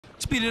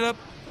Speed it up.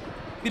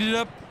 Speed it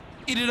up.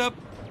 Eat it up.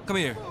 Come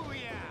here.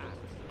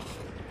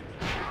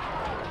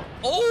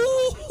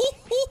 Oh!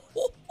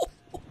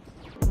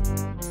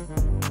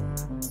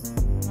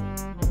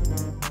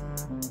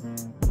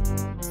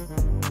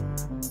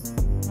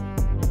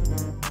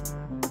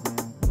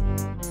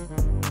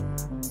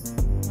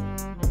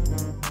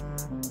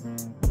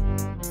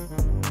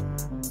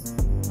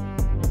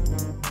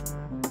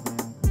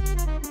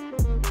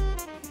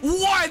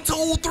 1,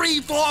 2,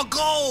 3, 4,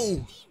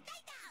 go!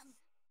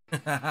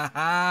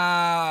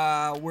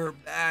 We're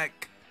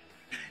back.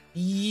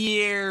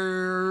 Yeah.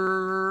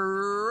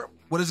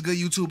 What is good,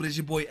 YouTube? It's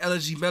your boy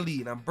LSG Melly,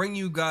 and I'm bringing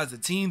you guys the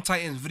Teen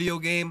Titans video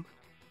game.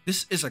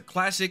 This is a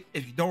classic.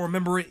 If you don't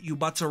remember it, you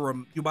about to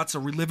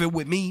relive it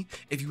with me.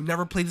 If you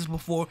never played this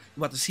before,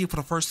 you about to see it for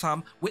the first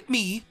time with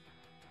me.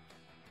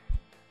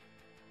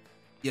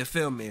 You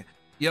feel me?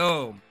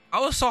 Yo, I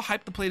was so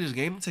hyped to play this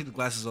game. Take the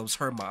glasses off. It's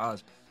hurting my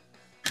eyes.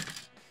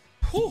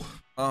 Whew.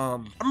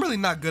 I'm really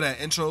not good at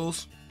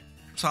intros,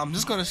 so I'm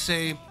just gonna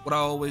say what I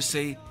always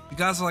say. If you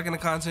guys are liking the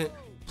content,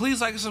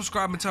 please like and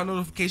subscribe and turn the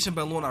notification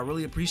bell on. I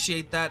really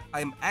appreciate that.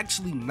 I'm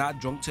actually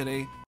not drunk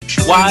today.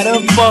 Why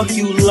the fuck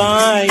you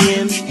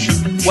lying?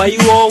 Why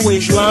you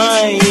always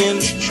lying?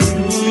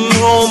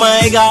 Oh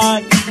my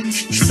god,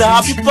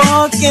 stop you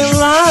fucking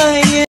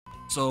lying.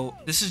 So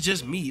this is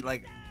just me.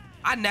 Like,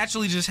 I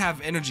naturally just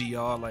have energy,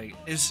 y'all. Like,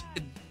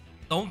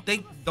 don't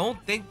think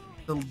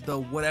the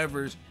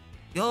whatever's.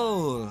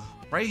 Yo,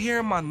 right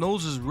here my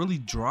nose is really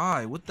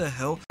dry. What the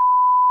hell?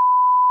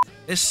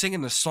 It's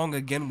singing the song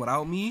again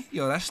without me.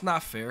 Yo, that's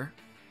not fair.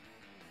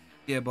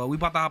 Yeah, but we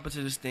about to hop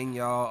into this thing,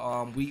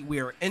 y'all. We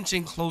are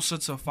inching closer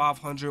to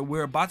 500.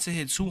 We're about to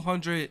hit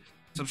 200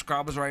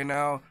 subscribers right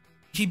now.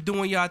 Keep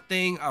doing y'all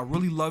thing. I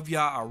really love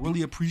y'all. I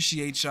really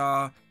appreciate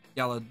y'all.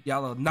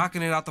 Y'all are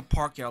knocking it out the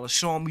park. Y'all are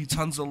showing me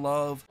tons of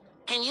love.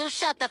 Can you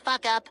shut the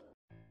fuck up?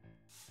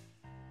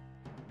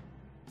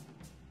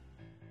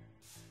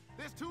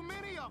 There's too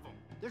many of them.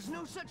 There's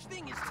no such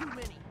thing as too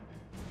many.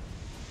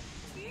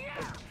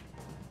 Yeah.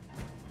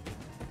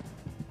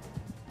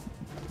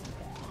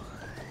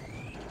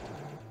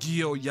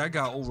 Yo, y'all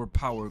got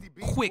overpowered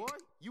quick. Boy.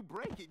 You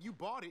break it, you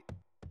bought it.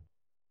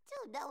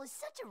 Dude, that was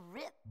such a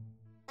rip.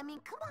 I mean,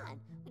 come on.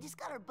 We just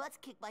got our butts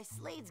kicked by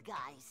Slade's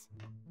guys.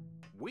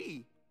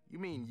 We? You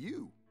mean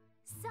you?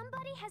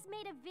 Somebody has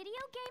made a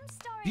video game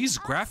starring These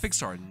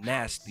graphics are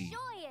nasty.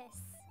 Joyous.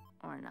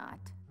 Or not.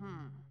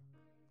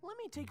 Let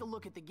me take a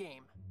look at the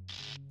game.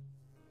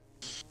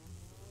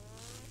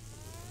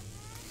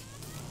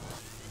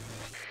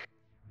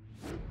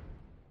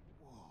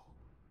 Whoa.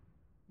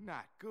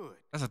 Not good.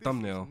 That's a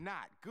thumbnail.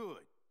 Not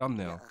good.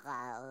 Thumbnail.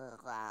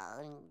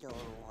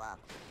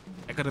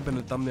 That could have been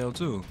a thumbnail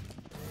too.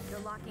 You're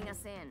locking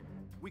us in.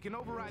 We can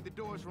override the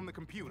doors from the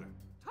computer.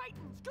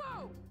 Titans,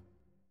 go!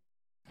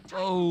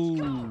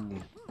 Oh.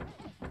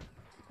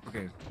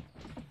 Okay.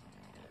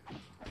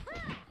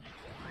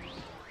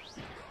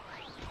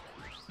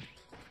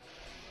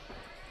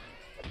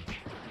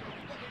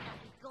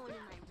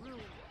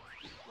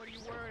 What are you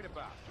worried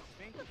about?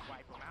 Think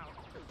wipe them out.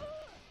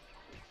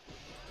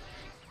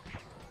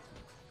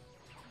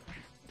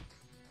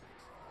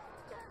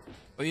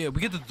 Oh yeah,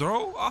 we get to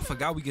throw? I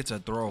forgot we get to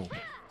throw.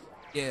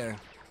 Yeah.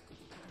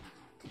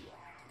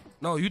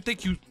 No, you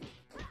think you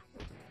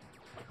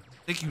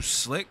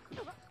slick?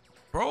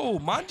 Bro,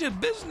 mind your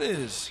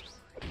business.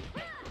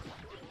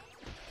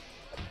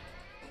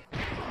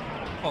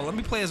 Oh, let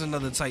me play as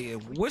another Titan.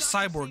 Where's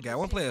Cyborg at? I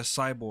want to play as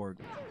Cyborg.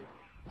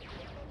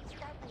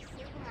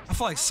 I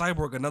feel like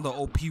Cyborg another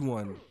OP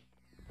one.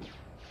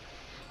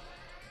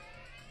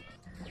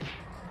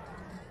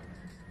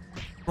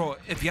 Bro,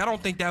 if y'all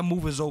don't think that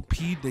move is OP,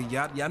 then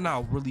y'all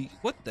not really.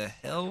 What the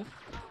hell?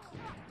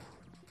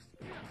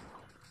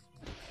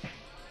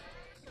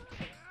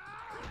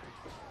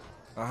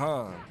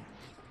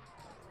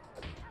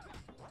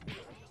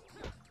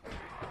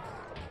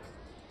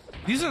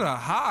 These are the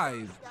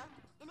Hive.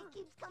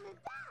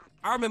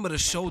 I remember the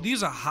show.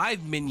 These are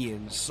Hive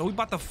minions. So we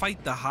about to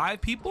fight the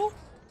Hive people?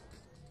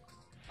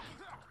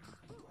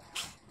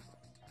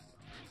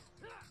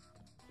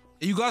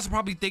 And you guys are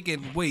probably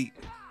thinking, wait,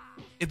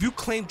 if you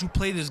claim to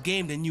play this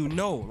game, then you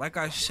know. Like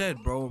I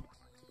said, bro,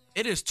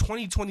 it is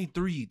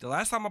 2023. The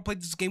last time I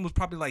played this game was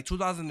probably like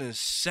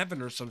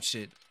 2007 or some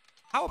shit.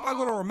 How am I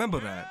gonna remember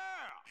that?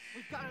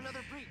 We've got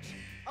another breach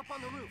up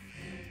on the roof.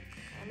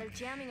 And they're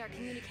jamming our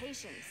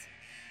communications.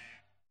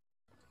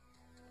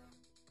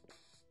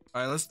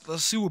 All right,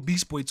 let's see what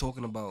Beast Boy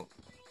talking about.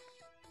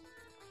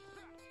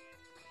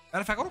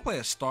 Matter of fact, I want to play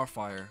a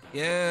Starfire.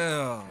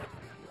 Yeah.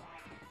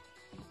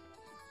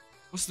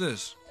 What's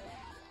this?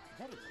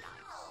 What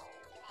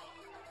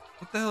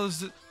the hell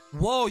is it?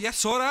 Whoa, y'all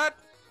saw that?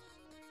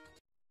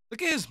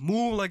 Look at his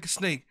move like a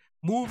snake.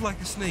 Move like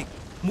a snake.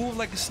 Move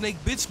like a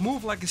snake, bitch.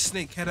 Move like a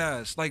snake, head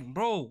ass. Like,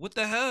 bro, what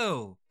the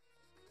hell?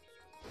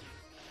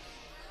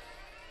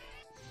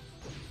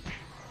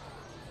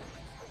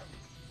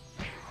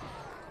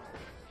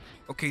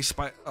 Okay,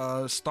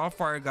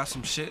 Starfire got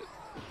some shit.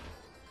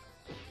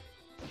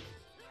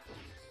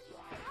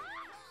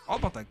 All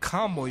about that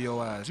combo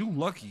your ass. You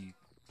lucky.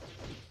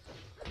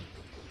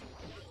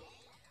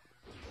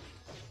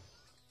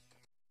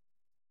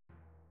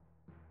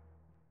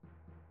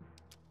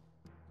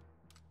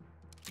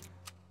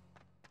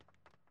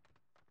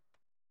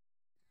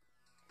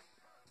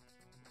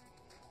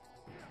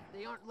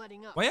 They aren't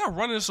letting up. Why y'all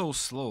running so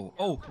slow?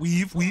 Oh,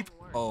 weave.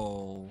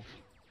 Oh.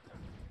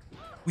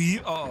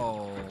 Weave.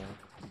 Oh.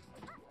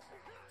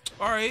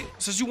 All right.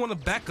 Since you want to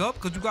back up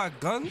because you got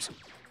guns,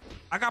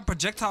 I got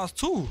projectiles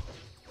too.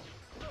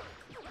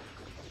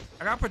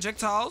 I got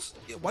projectiles.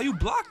 Why you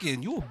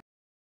blocking? You.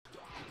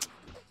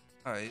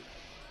 All right.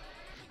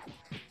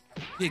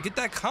 Yeah, get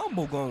that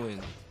combo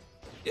going.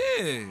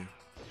 Yeah.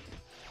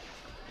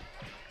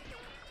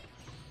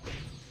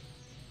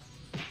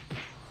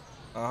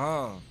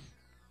 Uh-huh.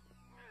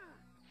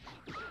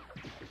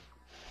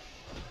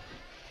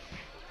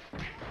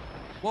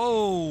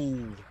 Whoa.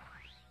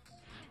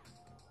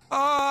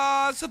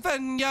 Ah,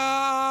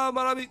 Savenya,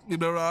 Marami,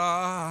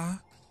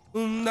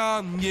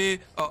 yeah.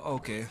 Oh,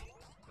 okay.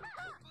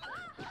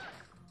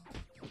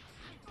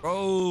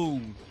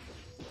 Bro.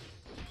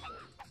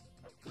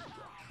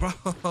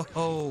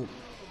 Bro.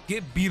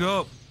 Get beat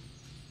up.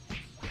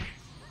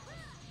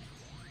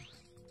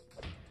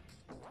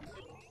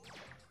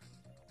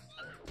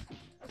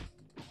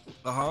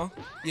 Uh-huh.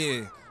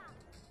 Yeah.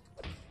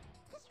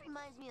 This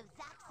reminds me of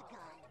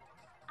Zaxagon.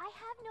 I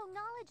have no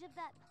knowledge of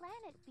that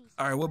planet, Beast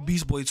All right, what Boy.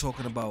 Beast Boy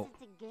talking about?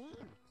 It's a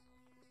game.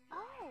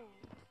 Oh,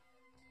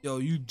 Yo,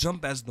 you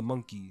jump as the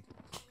monkey.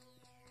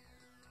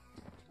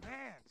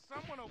 Man,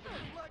 someone opened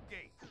the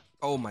floodgates.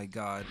 Oh my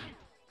god.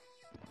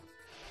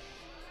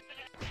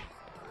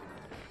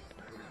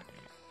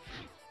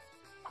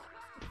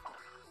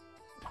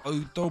 Oh,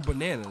 you throw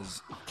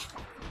bananas.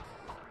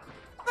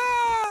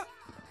 Ah!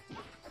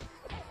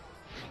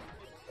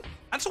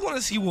 I just want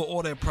to see what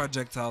all their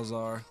projectiles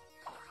are.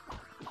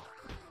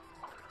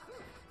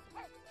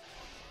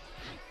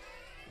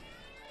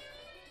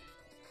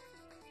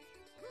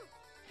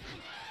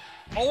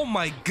 Oh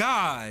my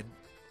god.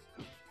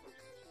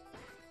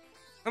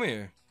 Come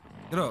here.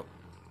 Get up.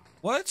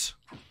 What?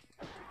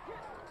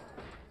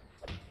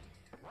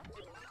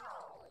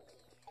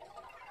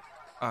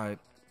 Alright.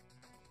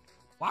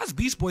 Why is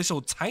Beast Boy so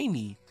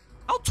tiny?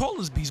 How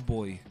tall is Beast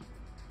Boy?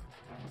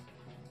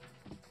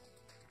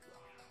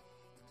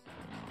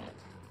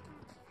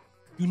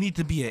 You need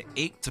to be an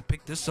 8 to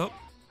pick this up?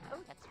 Oh,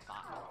 that's fine.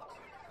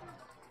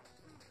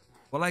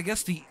 Well, I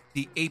guess the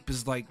ape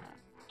is like...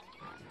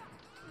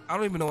 I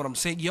don't even know what I'm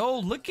saying. Yo,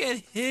 look at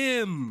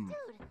him.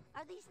 Dude,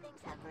 are these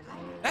things ever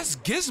like... That's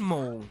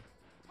Gizmo.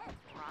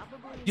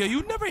 Probably. Yeah,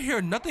 you never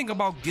hear nothing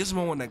about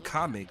Gizmo in the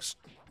comics.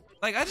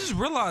 Like, I just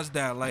realized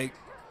that. Like,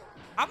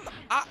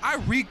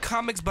 I read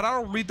comics, but I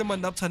don't read them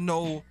enough to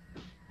know,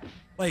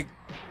 like,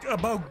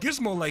 about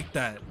Gizmo like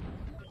that.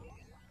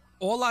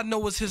 All I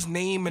know is his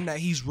name and that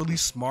he's really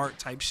smart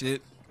type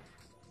shit.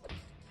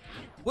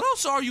 What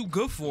else are you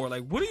good for?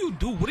 Like, what do you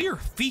do? What are your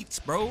feats,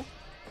 bro?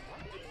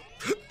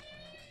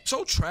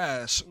 So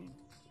trash.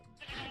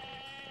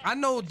 I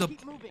know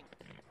Keep moving.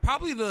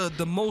 probably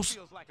the most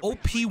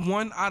OP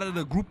one out of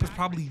the group is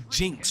probably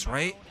Jinx,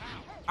 right?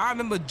 I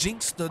remember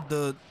Jinx,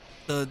 the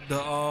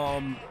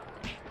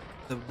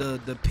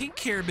pink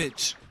hair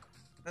bitch.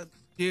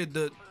 Yeah,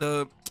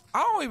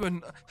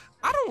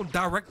 I don't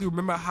directly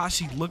remember how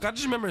she looked. I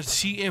just remember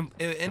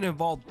it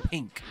involved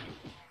pink.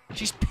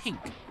 She's pink.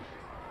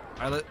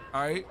 All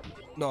right.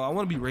 No, I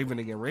want to be Raven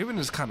again. Raven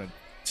is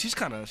she's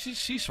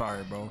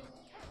fire, bro.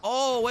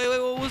 Oh, wait,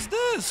 what was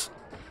this?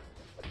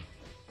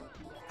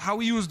 How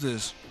we use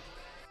this?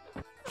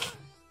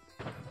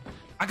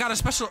 I got a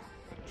special.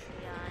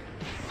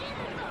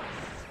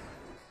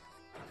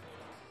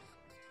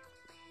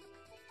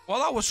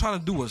 All I was trying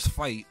to do was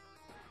fight.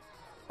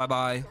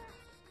 Bye-bye.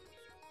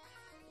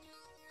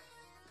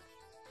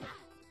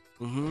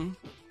 Mm-hmm.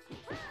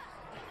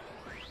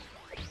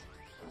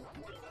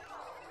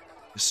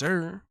 Yes,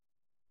 sir.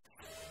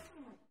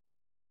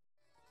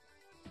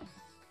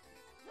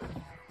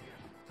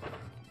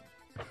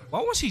 Why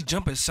was he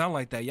jumping sound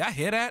like that? Y'all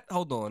hear that?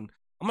 Hold on.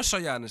 I'm gonna show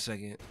y'all in a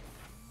second.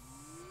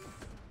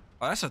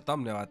 Oh, that's a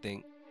thumbnail, I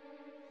think.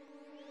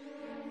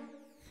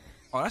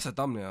 Oh, that's a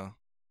thumbnail.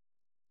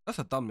 That's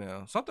a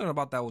thumbnail. Something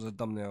about that was a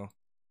thumbnail.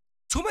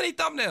 Too many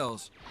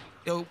thumbnails.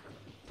 Yo.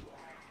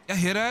 Y'all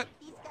hear that?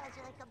 These guys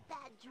are like a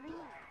bad dream.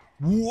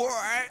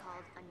 What?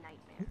 called a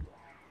nightmare.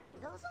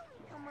 Those only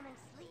come when I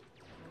sleep.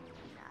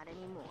 Not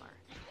anymore.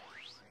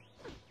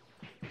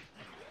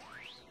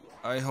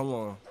 Alright, hold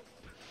on.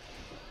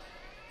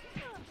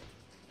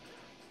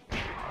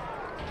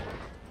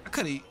 I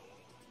could eat.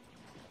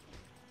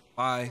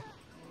 Bye.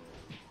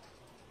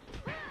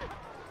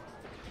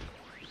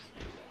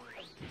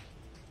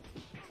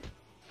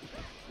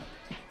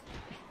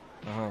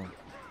 Uh-huh.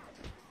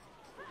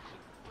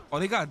 Oh,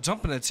 they got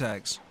jumping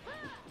attacks.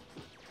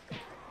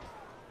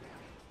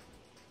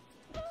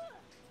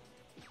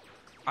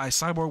 Alright,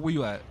 Cyborg, where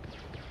you at?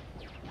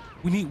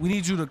 We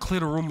need you to clear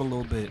the room a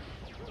little bit.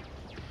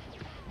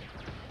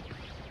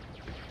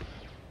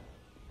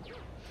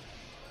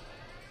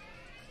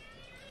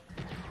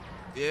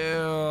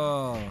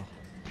 Yeah.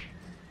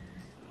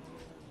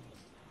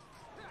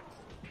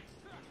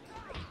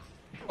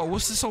 Oh,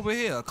 what's this over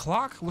here? A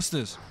clock? What's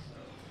this?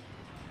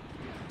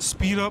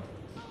 Speed up.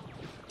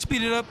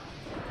 Speed it up.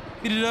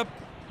 Speed it up.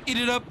 Eat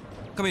it up.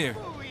 Come here.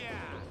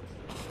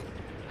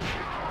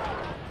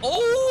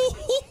 Oh!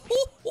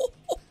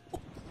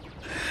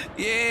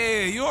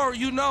 Yeah,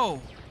 you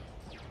know.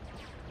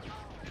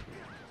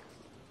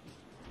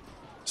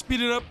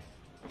 Speed it up.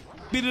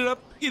 Speed it up.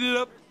 Eat it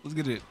up. Let's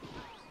get it.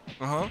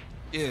 Uh-huh.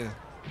 Yeah.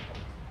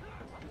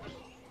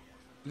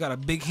 We got a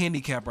big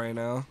handicap right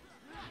now.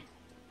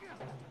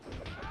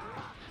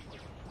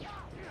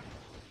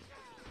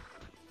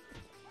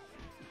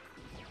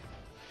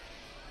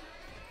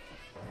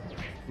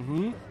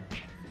 Mm-hmm.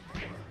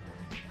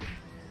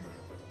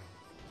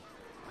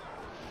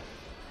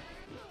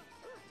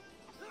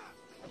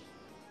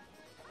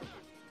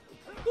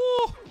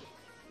 Woo!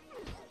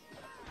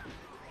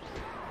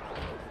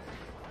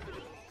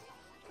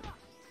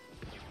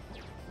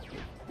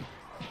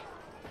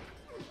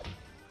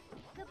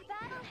 The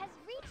battle has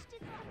reached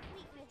its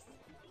completeness.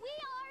 We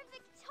are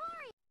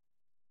victorious.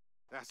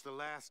 That's the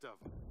last of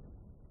them.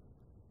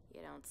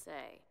 You don't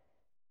say.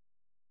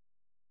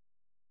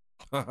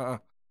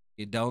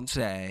 You don't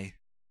say.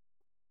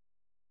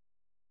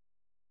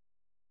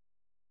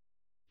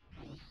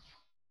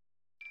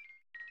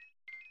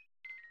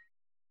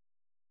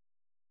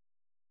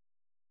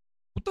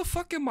 What the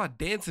fuck am I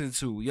dancing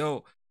to?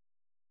 Yo,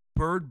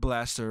 Bird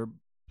Blaster,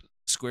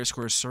 square,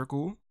 square,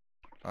 circle.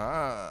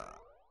 Ah.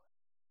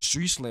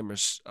 Street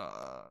Slammers,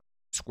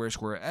 square,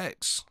 square,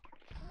 X.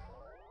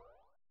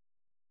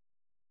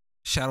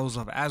 Shadows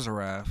of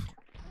Azarath.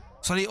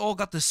 So they all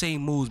got the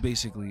same moves,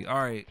 basically. All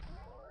right.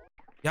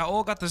 Y'all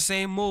all got the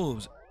same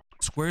moves.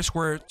 Square,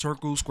 square,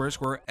 circle, square,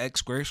 square,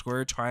 X, square,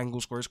 square,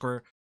 triangle, square,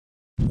 square,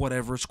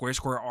 whatever, square,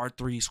 square,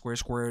 R3, square,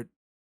 square,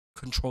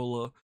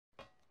 controller.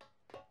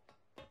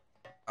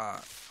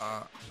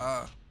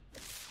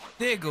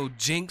 There you go,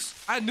 Jinx.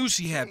 I knew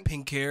she had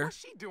pink hair. What's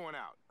she doing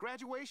out?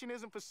 Graduation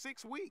isn't for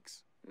 6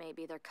 weeks.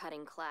 Maybe they're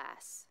cutting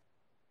class.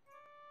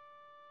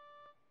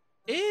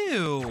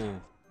 Ew.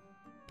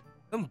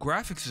 Them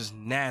graphics is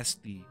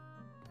nasty.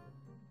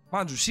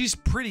 Mind you, she's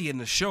pretty in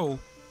the show,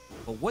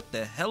 but what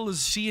the hell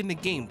is she in the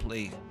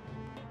gameplay?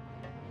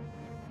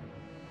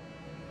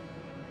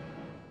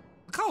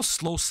 Look how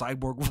slow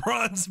Cyborg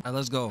runs. All right,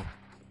 let's go.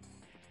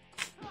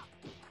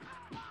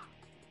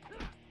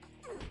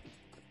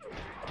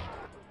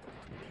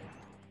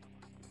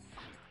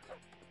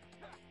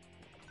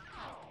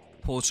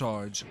 Full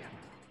charge.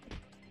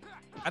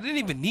 I didn't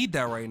even need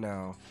that right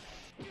now.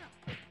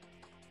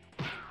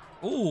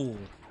 Ooh.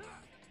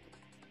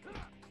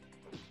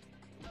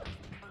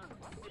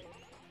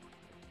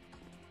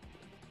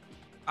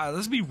 Alright,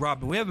 let's be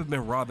Robin. We haven't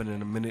been Robin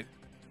in a minute.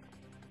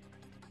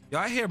 Yo,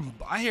 I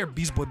hear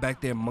Beast Boy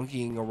back there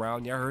monkeying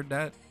around. Y'all heard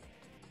that?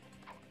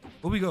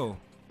 Where we go?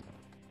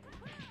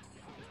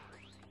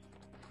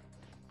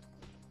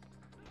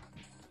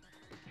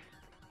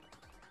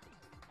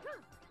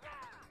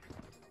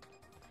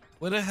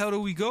 Where the hell do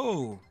we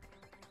go?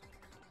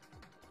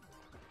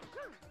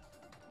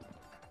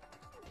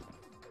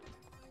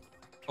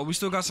 Oh, we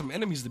still got some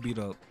enemies to beat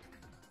up.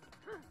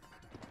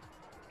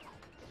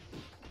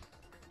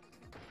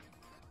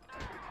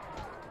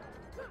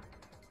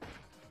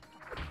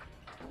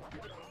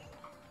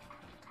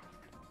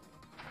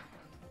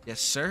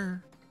 Yes,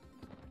 sir.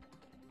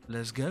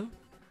 Let's go.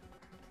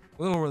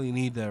 We don't really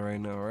need that right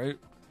now, right?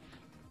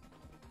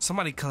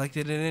 Somebody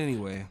collected it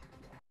anyway.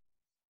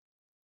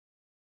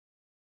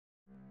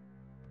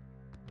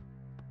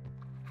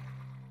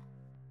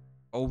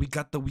 Oh, we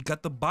got the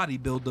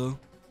bodybuilder.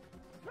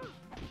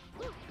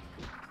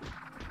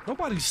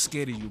 Nobody's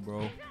scared of you,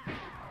 bro.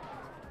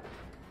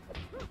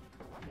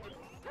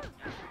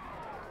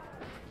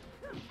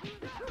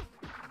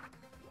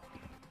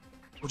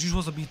 What, you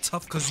supposed to be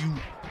tough cause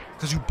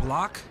you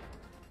block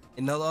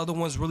and the other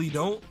ones really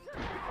don't?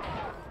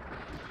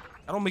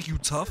 That don't make you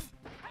tough.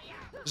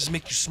 It just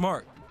make you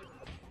smart.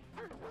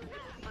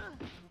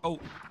 Oh.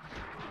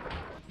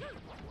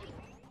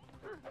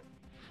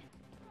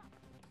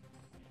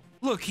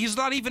 Look, he's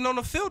not even on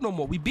the field no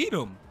more. We beat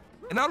him.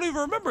 And I don't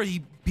even remember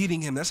he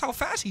beating him. That's how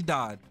fast he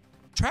died.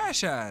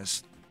 Trash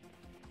ass.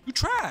 You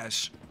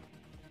trash.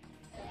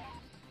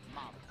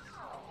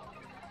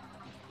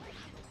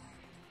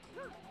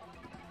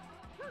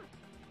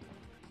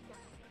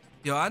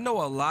 Yo, I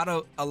know a lot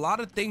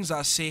of things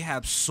I say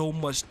have so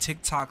much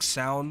TikTok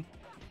sound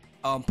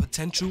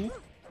potential.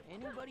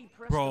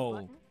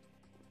 Bro,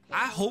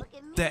 I hope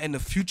that in the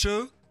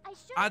future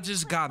I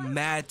just got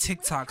mad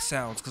TikTok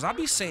sounds, cause I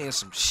be saying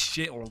some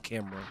shit on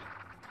camera.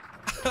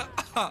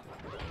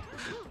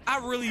 I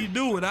really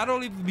do, and I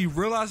don't even be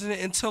realizing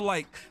it until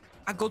like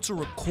I go to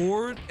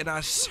record and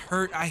I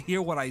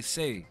hear what I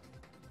say.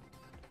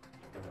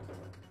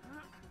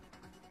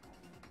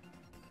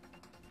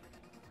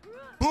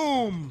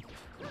 Boom.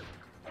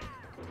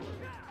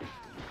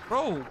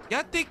 Bro,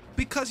 y'all think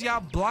because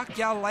y'all block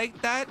y'all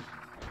like that,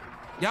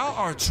 y'all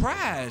are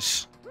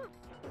trash.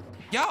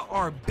 Y'all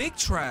are big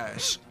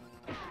trash.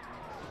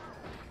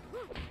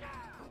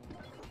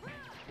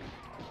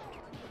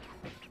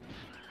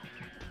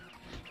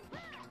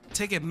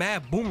 Taking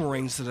mad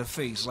boomerangs to the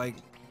face, like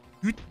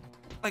you,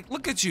 like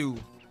look at you,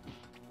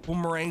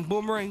 boomerang,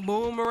 boomerang,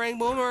 boomerang,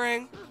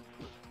 boomerang.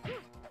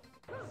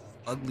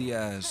 Ugly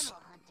ass.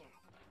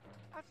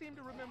 I seem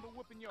to remember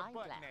whooping your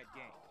butt in that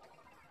game.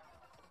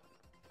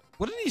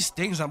 What are these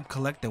things I'm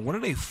collecting? What are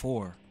they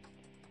for?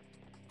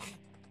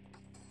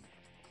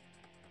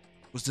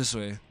 What's this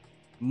way?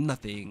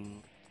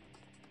 Nothing.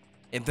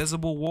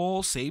 Invisible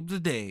wall saved the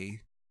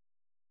day.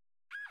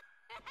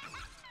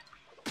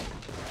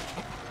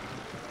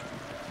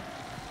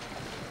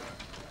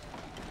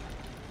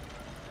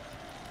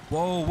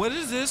 Whoa, what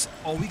is this?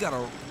 Oh, we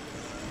gotta...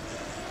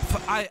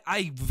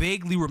 I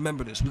vaguely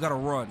remember this. We gotta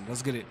run.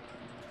 Let's get it.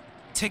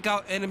 Take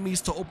out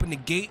enemies to open the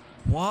gate.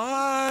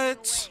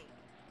 What?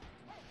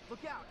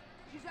 Look out!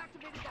 She's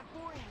activated that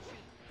boring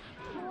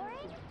machine. Boring?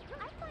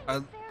 I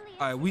find it fairly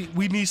Alright,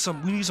 we need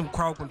some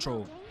crowd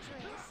control. dangerous.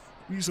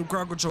 We need some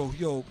crowd control.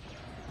 Yo.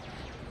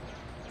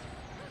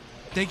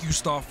 Thank you,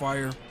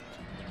 Starfire.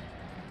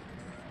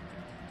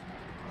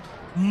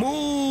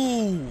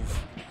 Move!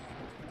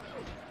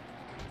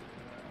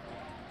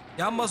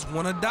 Y'all must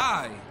wanna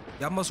die.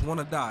 Y'all must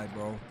wanna die,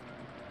 bro.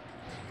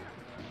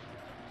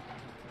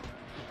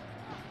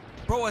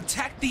 Bro,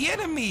 attack the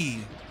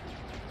enemy!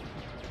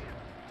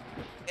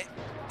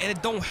 And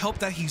it don't help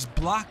that he's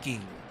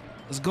blocking.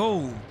 Let's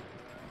go.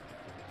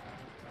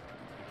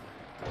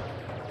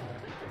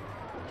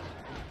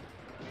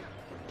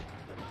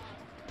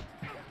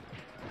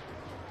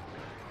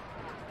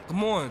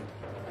 Come on.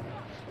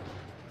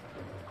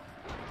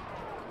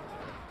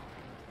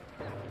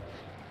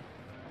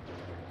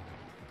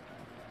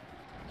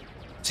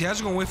 See, I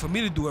was gonna wait for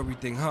me to do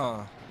everything,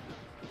 huh?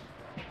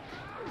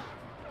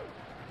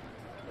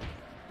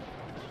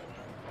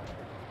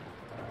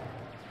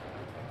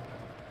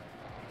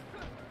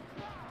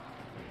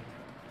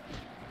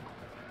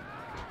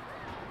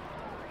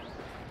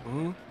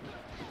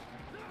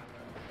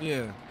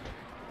 Yeah.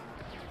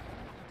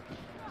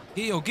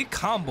 Yeah, yo, get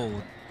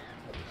comboed.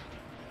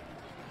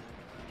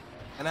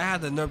 And I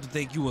had the nerve to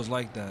think you was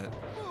like that.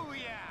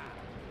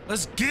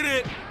 Let's get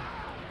it!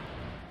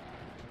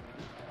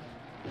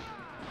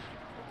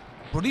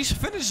 Bro, these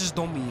finishes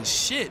don't mean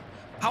shit.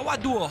 How I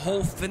do a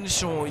whole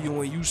finish on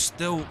you and you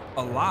still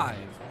alive?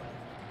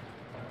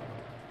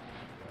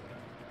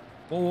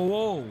 Whoa, whoa,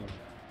 whoa.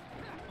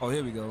 Oh,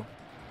 here we go.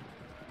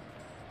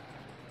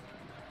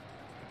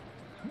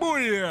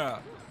 Booyah!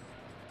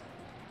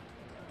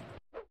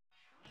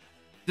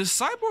 Does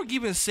Cyborg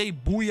even say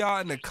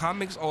booyah in the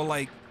comics, or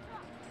like,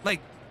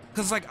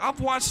 cause like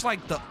I've watched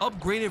like the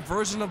upgraded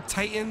version of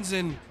Titans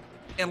and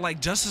like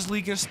Justice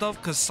League and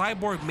stuff, cause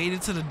Cyborg made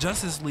it to the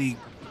Justice League.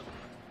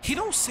 He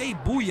don't say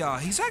booyah.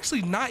 He's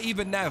actually not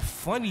even that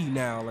funny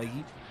now. Like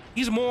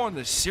he's more on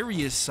the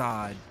serious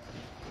side.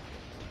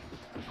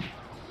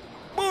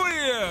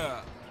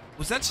 Booyah!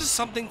 Was that just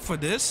something for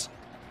this,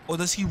 or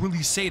does he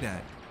really say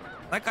that?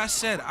 Like I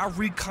said, I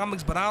read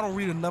comics, but I don't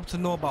read enough to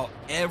know about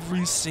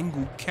every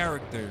single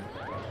character.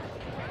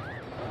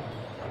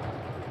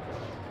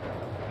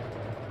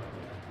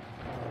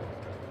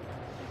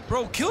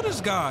 Bro, kill this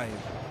guy.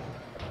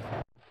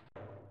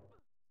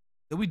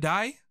 Did we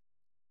die?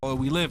 Or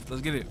we lived?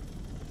 Let's get it.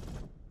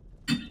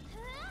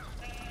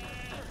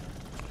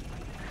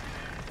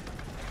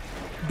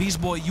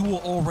 Beast Boy, you were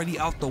already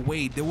out the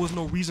way. There was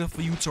no reason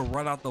for you to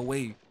run out the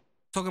way.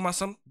 Talking about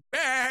some...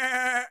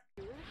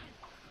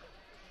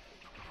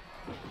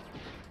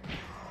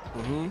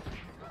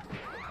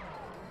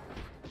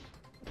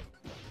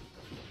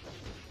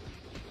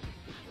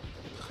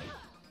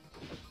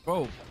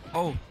 Bro,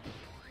 oh.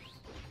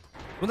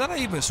 When did I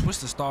even switch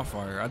to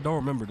Starfire? I don't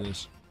remember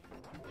this.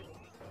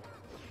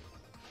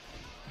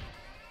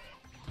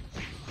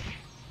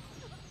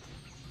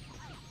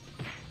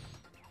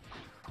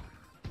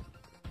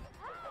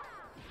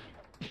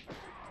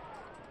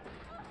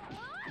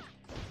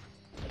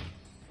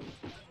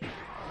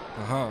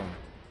 Uh-huh.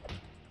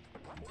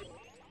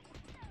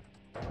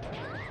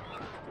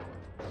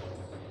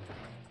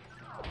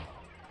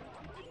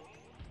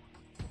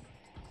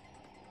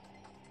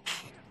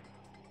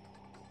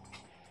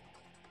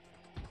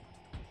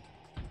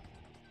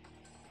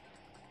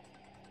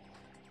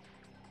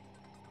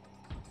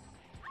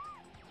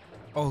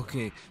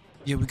 Okay,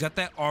 yeah, we got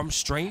that arm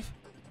strength,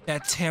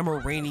 that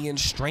Tamaranian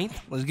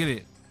strength. Let's get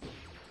it.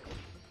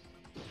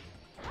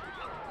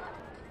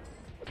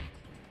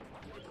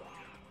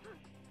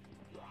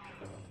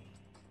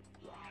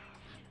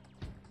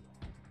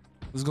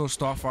 Let's go,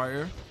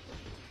 Starfire.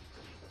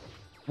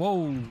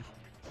 Whoa.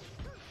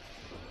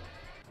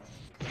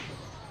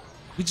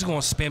 We just gonna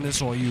spam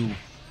this on you.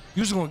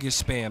 You just gonna get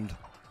spammed.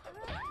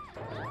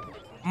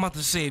 I'm about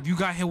to say, if you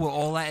got hit with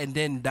all that and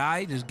then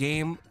died, this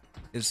game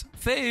is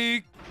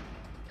fake.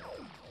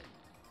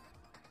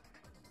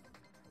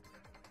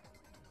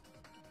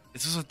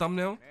 Is this a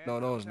thumbnail? No,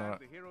 no, it's not.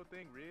 The hero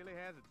thing really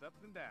has its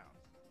ups and downs.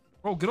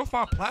 Bro, get off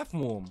my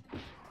platform.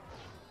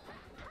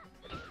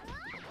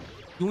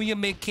 Doing your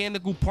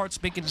mechanical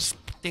parts making this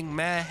thing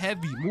mad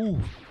heavy.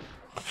 Move.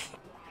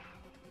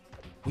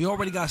 We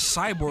already got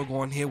Cyborg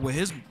on here with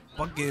his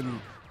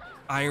fucking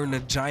Iron the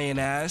Giant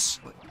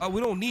ass. Oh,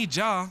 we don't need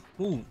y'all.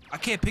 Move. I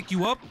can't pick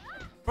you up.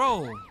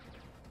 Bro.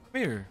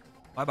 Come here.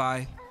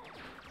 Bye-bye.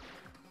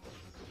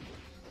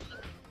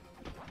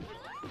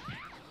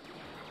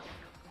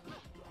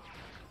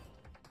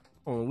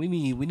 Oh, we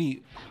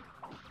need.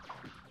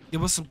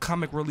 Give us some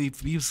comic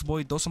relief, Beast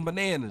Boy. Throw some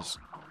bananas.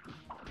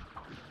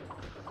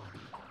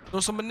 Throw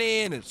some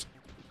bananas.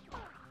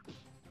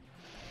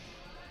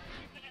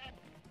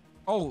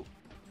 Oh,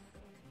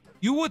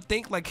 you would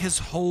think like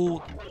his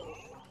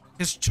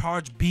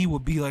charge B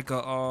would be like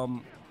a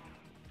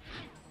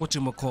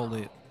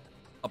whatchamacallit,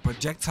 a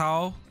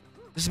projectile.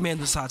 This man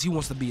decides he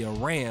wants to be a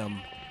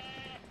ram.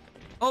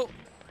 Oh.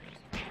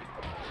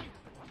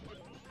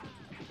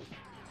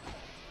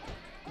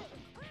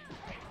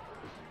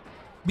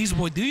 Beast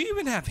Boy, do you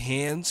even have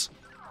hands?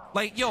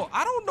 Like, yo,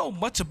 I don't know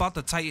much about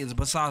the Titans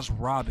besides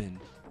Robin.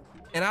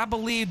 And I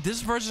believe this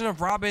version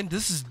of Robin,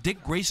 this is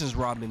Dick Grayson's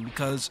Robin,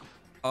 because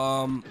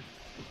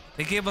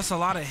they gave us a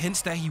lot of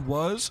hints that he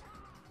was,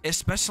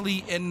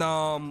 especially in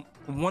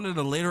one of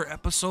the later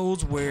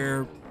episodes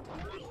where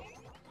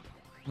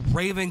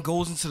Raven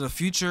goes into the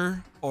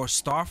future, or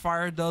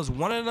Starfire does.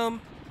 One of them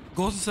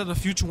goes into the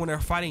future when they're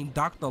fighting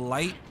Dr.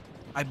 Light.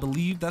 I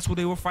believe that's what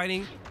they were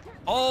fighting.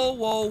 Oh,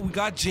 whoa, we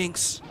got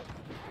Jinx.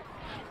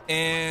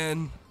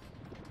 And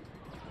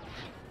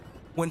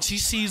when she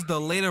sees the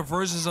later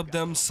versions of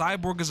them,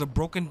 Cyborg is a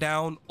broken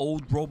down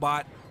old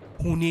robot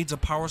who needs a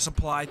power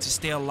supply to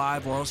stay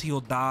alive or else he'll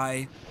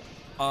die.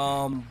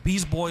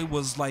 Beast Boy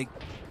was like,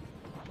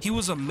 he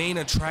was a main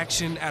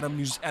attraction at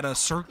a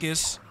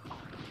circus.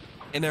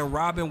 And then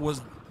Robin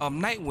was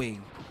Nightwing.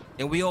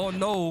 And we all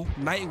know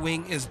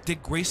Nightwing is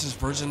Dick Grayson's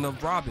version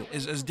of Robin.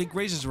 Is Dick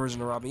Grayson's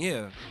version of Robin,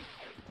 yeah.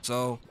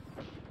 So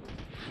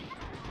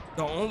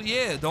the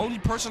only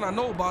person I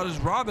know about is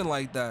Robin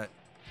like that.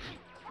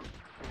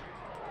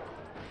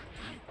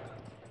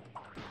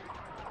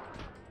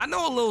 I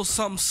know a little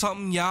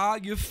something, y'all.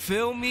 You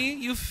feel me?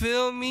 You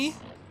feel me?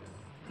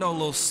 Know a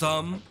little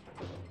something.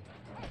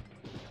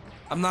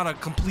 I'm not a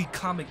complete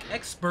comic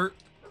expert,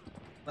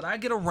 but I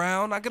get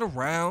around.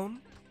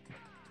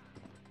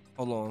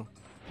 Hold on.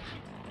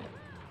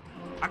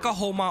 I can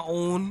hold my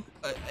own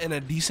in a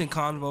decent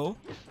convo.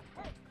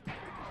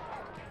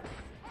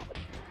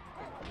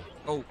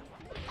 Oh.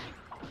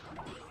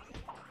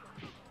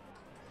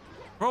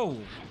 Bro.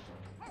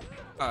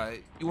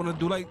 Alright, you wanna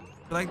do like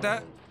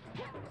that?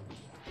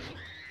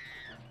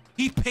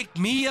 He picked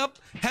me up.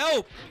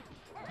 Help!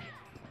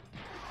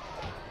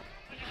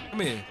 Come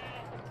here.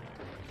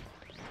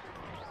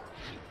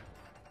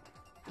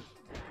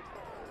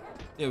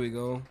 There we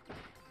go.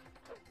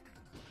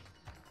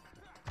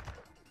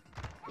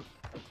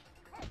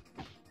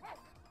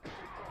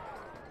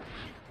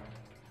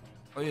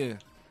 Oh yeah.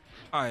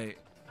 Alright.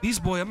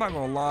 Beast Boy, I'm not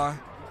gonna lie.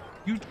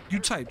 You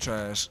type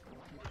trash.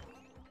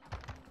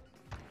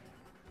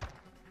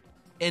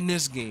 In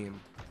this game.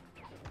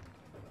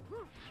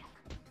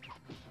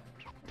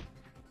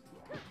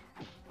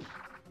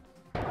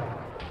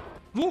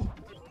 Woo!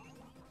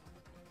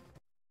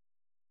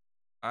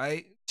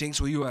 Alright,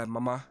 Jinx, where you at,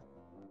 mama?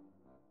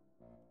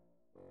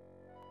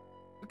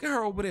 Look at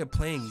her over there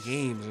playing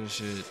games and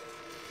shit.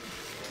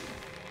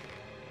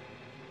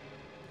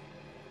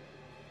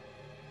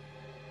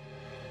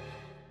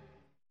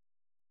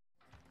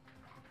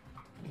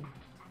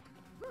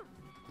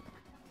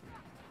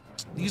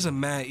 These are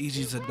mad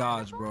easy to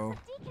dodge, bro.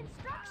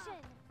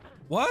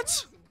 What?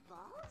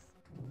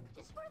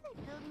 Just what are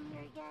they building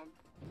here again?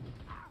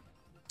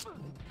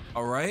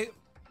 All right.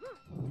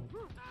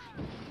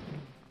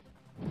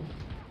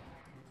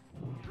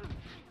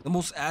 The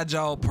most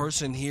agile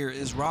person here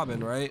is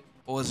Robin, right?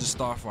 Or is it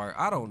Starfire?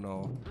 I don't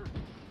know.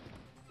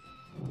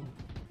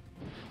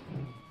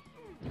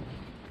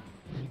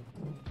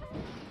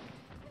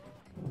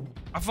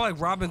 I feel like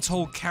Robin's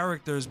whole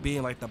character is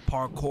being like the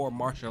parkour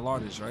martial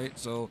artist, right?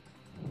 So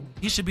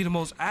he should be the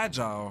most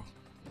agile.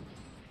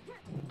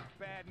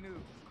 Bad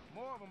news.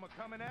 More of them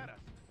are coming at us.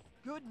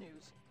 Good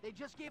news. They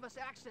just gave us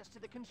access to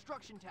the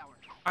construction tower.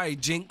 All right,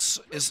 Jinx,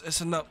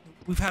 it's enough.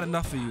 We've had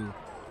enough of you.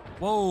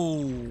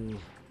 Whoa.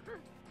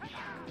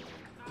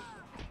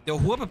 Yo,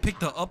 whoever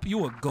picked her up,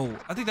 you a goat.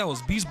 I think that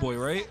was Beast Boy,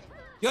 right?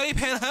 Yo, he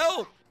paying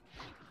help.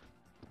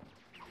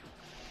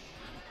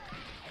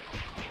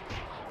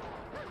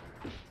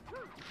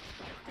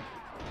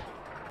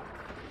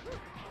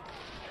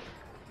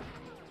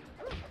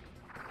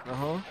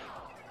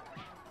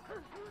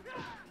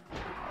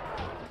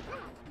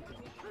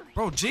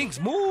 Bro, Jinx,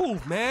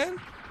 move, man.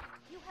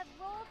 You have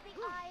rolled the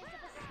eyes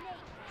of a snake.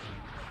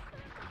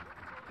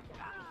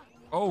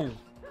 Oh.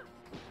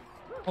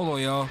 Hold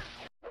on, y'all.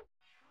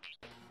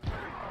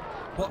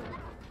 What?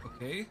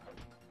 Okay.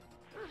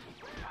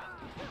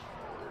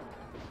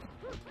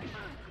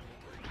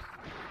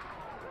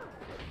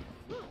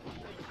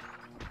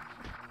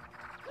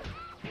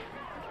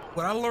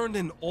 What I learned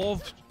in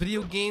all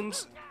video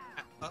games,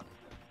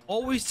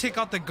 always take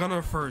out the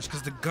gunner first,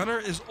 because the gunner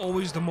is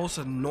always the most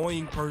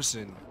annoying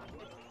person.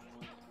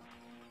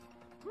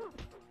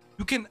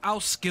 You can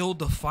outskill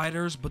the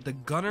fighters, but the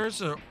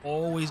gunners are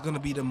always going to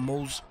be the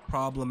most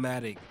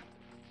problematic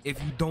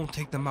if you don't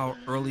take them out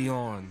early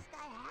on. I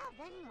have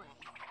anyway.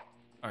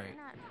 All right. You're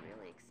not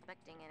really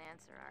expecting an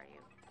answer, are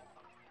you?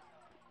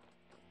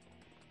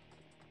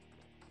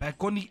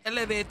 Back on the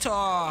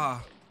elevator.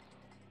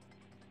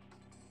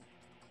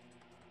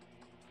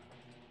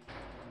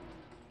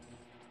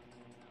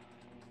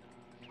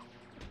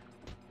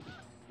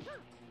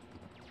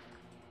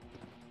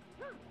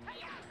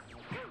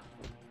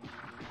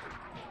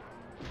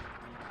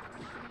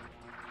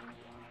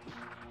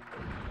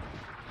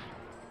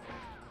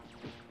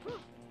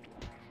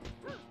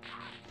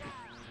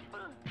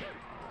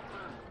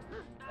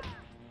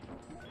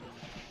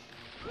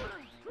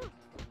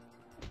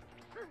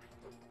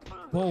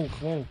 Whoa,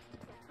 whoa.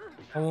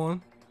 Hold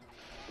on.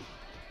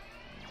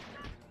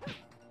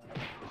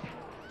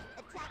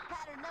 Attack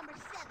pattern number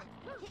 7.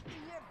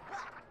 Kicking your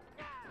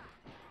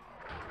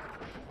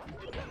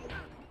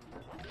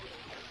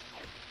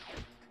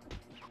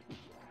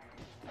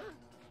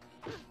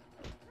butt.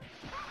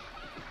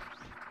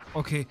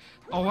 Okay.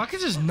 Oh, I can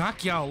just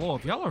knock y'all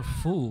off. Y'all are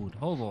food.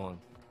 Hold on.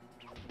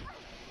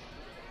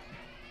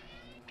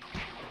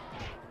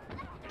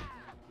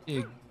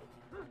 Yeah.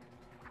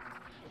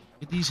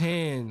 Get these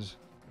hands.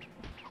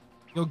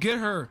 Yo, get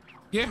her.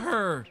 Get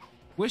her.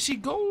 Where's she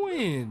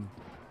going?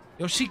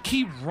 Yo, she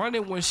keep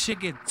running when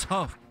shit get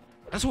tough.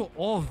 That's what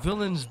all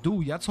villains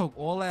do. Y'all talk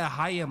all that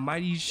high and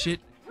mighty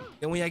shit.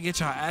 Then when y'all get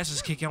your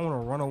asses kicked, y'all want to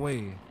run away.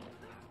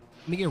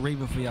 Let me get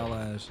Raven for y'all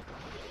ass.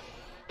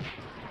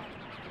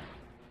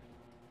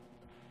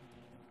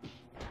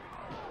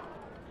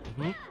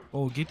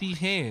 Oh, get these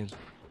hands.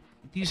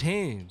 Get these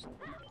hands.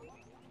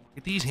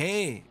 Get these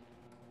hands.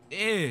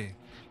 Yeah.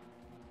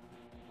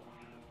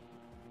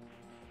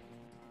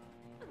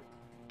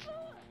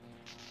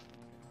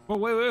 Oh,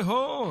 wait,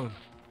 hold on.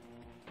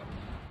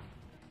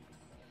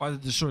 Why did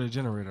it destroy the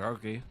generator?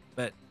 Okay,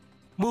 bet.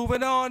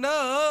 Moving on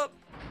up.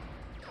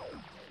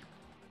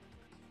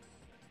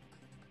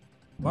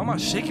 Why am I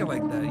shaking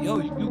like that? Yo,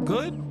 you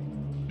good?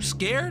 You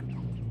scared?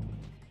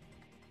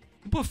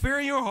 You put fear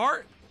in your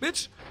heart,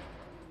 bitch?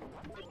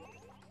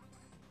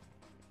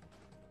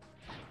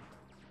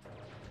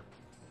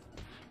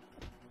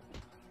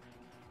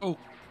 Oh.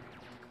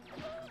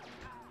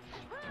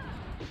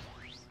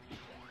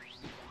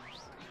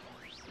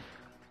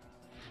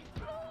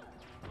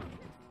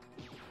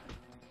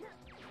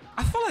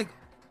 I feel like,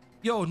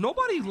 yo,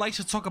 nobody likes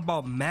to talk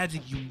about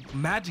magic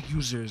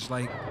users.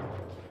 Like,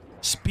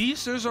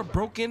 speedsters are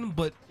broken,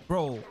 but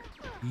bro,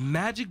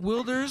 magic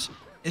wielders,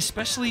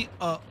 especially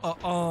a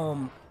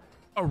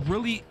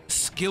really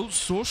skilled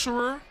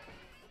sorcerer,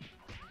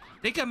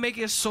 they can make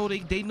it so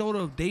they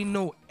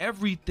know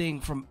everything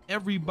from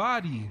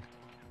everybody.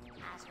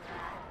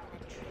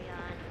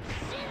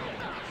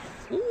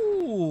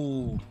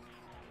 Ooh.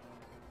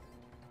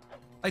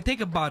 Like,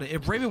 think about it.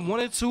 If Raven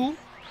wanted to,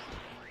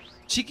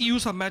 she can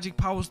use her magic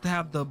powers to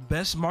have the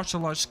best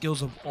martial arts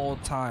skills of all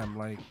time.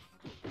 Like,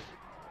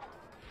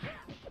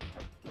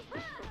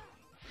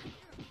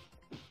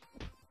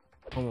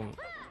 hold on.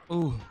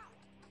 Ooh.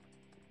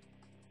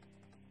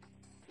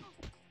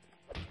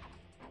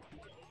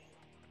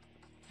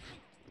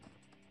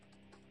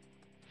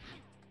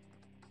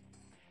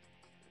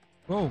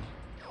 Whoa.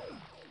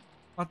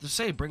 About to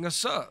say, bring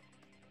us up.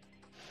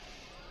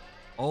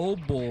 Oh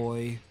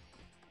boy.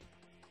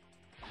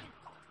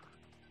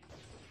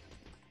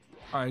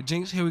 All right,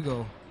 Jinx, here we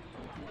go.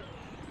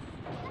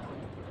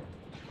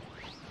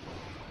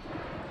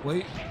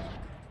 Wait.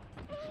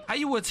 How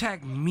you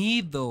attack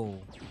me though?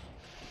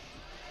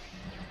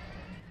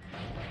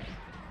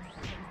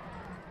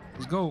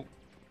 Let's go.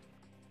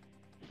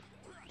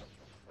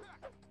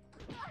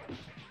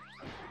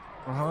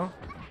 Uh-huh.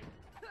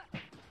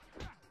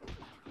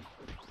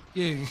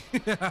 Yeah.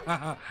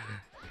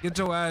 Get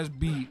your ass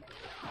beat.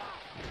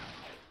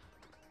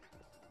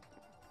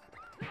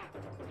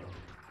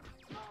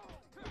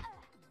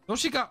 No,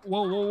 she got.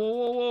 Whoa, whoa,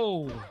 whoa,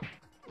 whoa, whoa.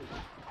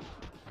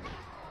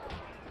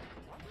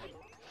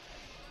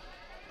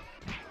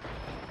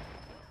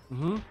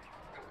 Mm-hmm.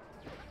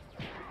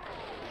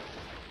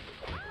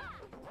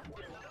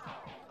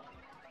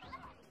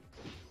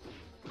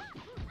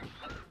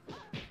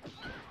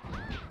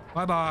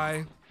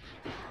 Bye-bye.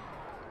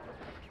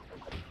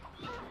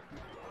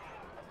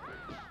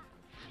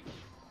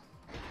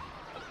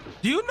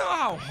 Do you know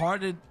how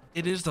hard it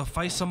is to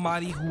fight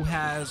somebody who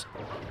has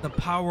the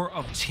power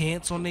of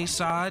chance on their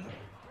side?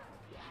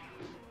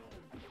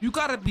 You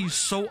gotta be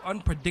so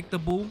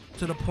unpredictable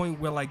to the point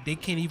where, like, they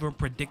can't even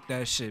predict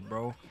that shit,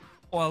 bro.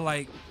 Or,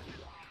 like,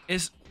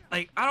 it's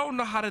like, I don't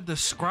know how to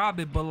describe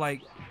it, but,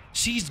 like,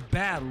 she's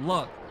bad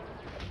luck.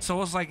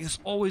 So it's like, it's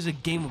always a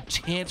game of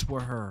chance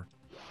with her.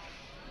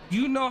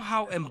 You know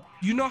how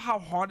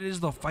hard it is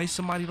to fight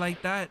somebody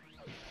like that?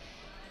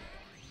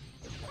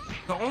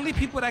 The only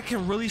people that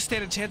can really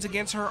stand a chance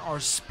against her are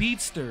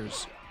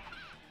speedsters.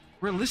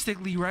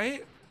 Realistically,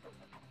 right?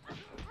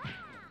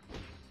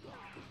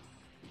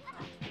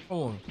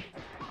 Hold on.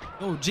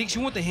 Yo, Jinx,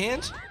 you want the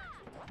hands?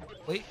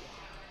 Wait.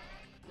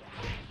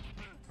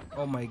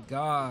 Oh my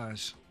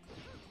gosh.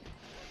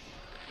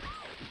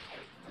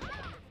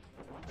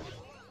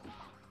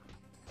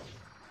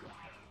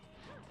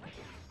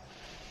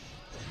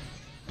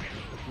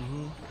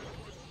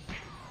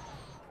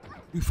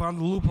 We found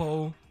the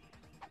loophole.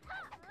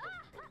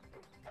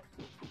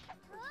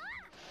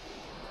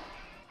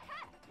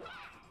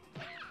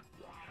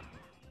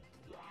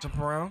 Jump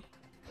around.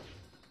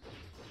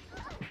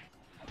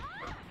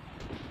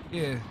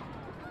 Yeah.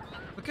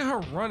 Look at her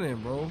running,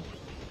 bro.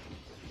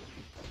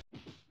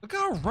 Look at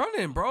her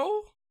running,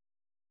 bro.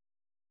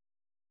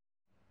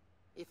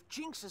 If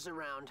Jinx is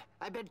around,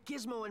 I bet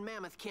Gizmo and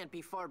Mammoth can't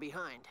be far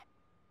behind.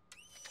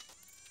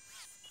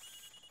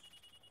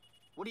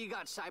 What do you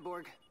got,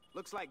 Cyborg?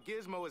 Looks like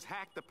Gizmo has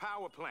hacked the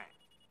power plant.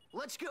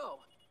 Let's go!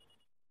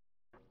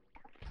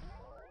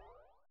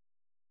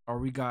 Or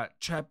we got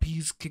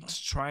trapeze, kicks,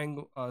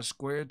 triangle,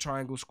 square,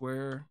 triangle,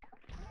 square.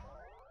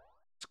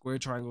 Square,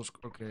 triangle,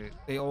 okay.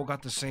 They all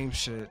got the same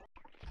shit.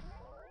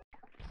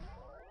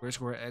 Square,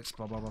 square, X,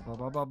 blah, blah, blah, blah,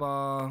 blah, blah,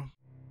 blah.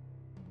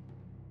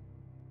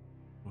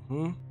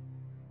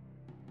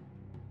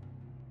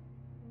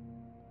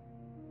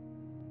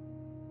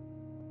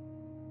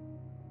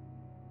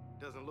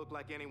 Doesn't look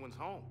like anyone's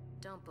home.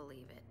 Don't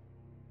believe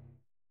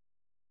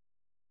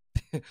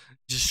it.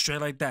 Just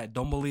straight like that.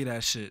 Don't believe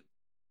that shit.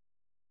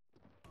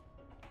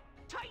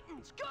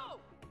 Titans, go!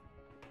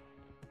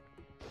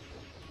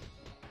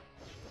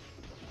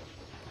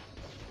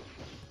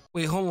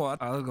 Wait, hold on.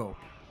 I'll go.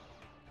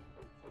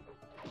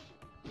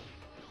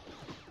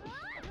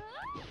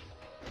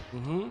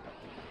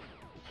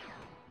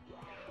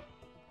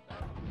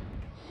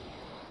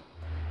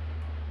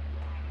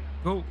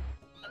 Go.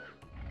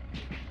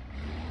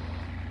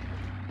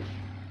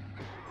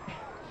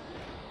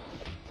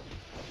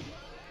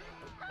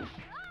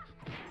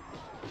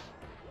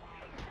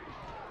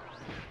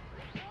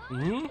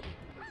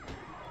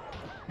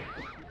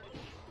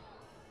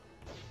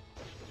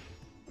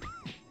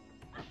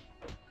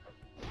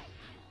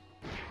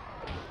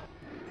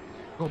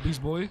 Go,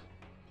 Beast Boy.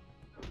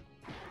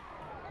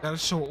 Gotta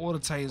show all the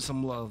Titans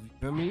some love. You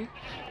feel me?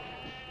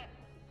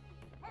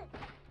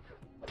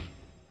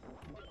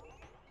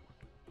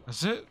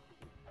 That's it.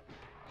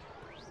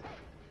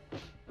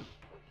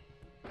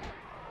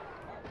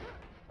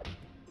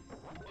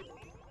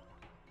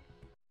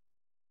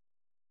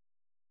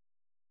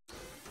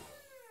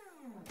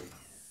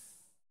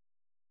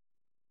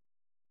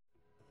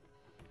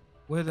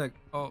 Where the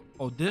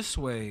oh this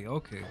way,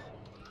 okay.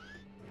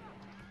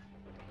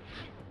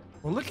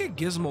 Well, look at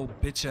Gizmo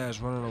bitch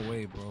ass running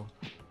away, bro.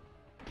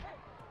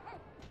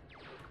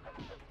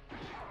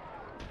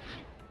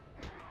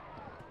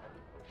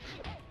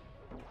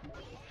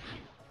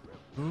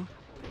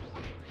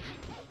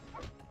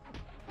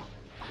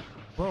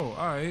 Bro,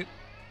 alright.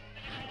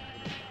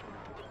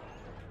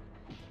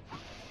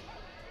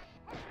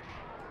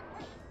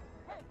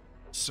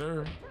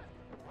 Sir.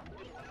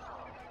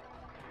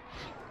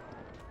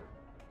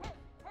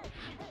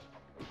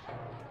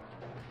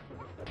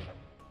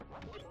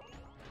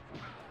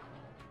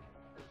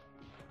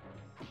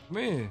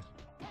 Man.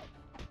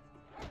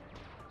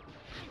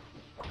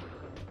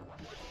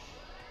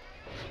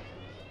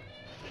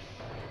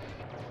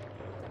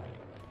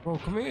 Bro,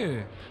 come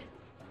here.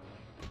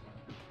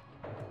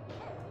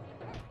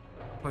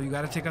 Oh, you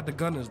gotta take out the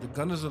gunners. The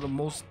gunners are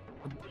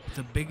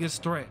the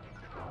biggest threat.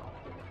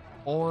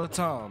 All the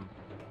time.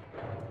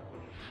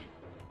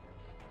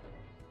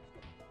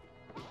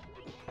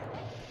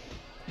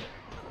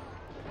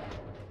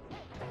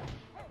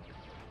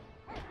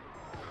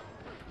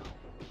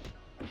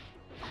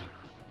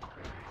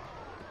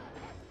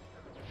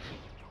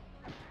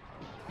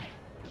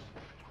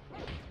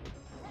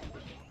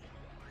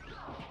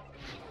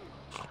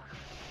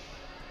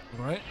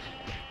 Right?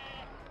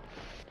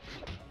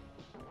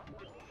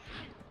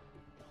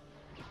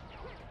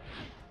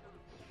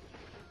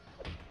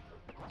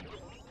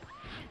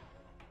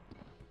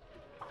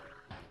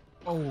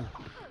 Oh.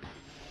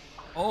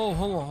 Oh,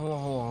 hold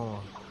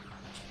on.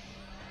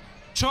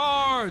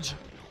 Charge!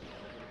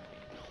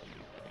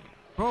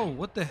 Bro,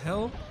 what the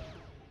hell?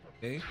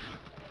 Okay.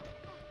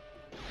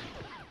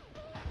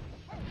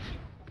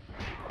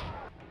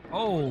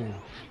 Oh,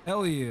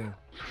 hell yeah.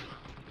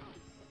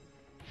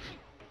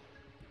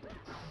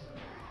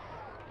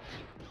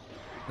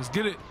 Let's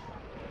get it.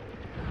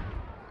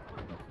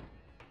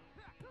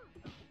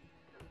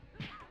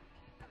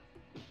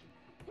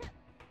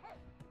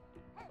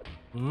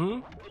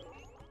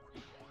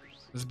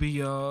 Let's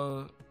be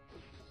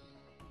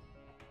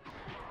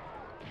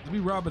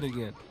Robin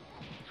again.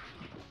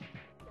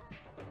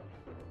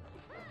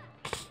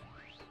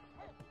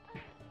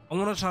 I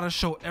want to try to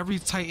show every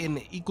Titan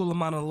the equal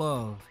amount of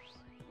love.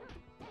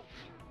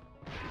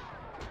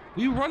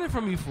 What you running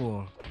from me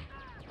for?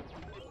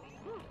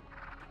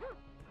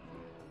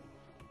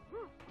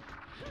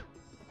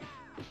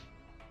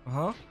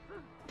 Uh-huh.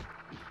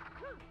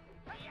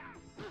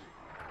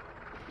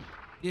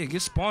 Yeah,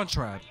 get spawn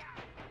trapped.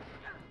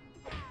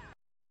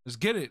 Let's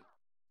get it.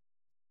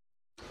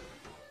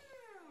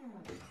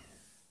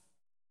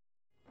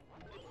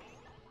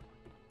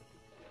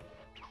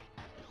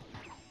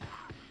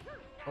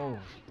 Oh.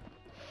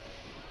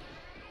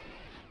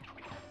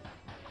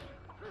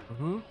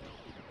 Mm-hmm.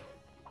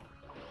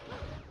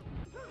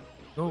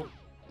 Go.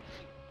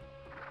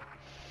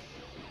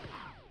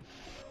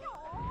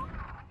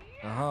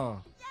 Uh-huh.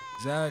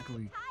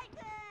 Exactly.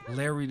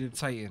 Larry the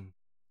Titan.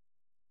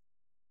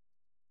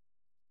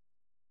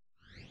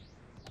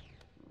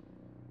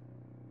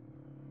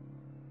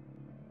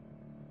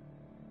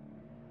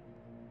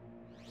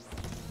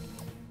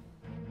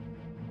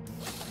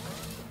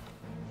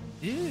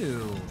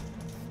 Ew.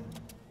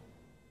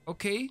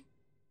 Okay.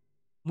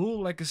 Move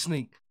like a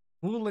snake.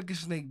 Move like a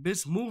snake,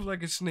 bitch. Move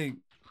like a snake.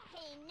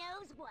 Hey,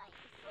 nose wipe.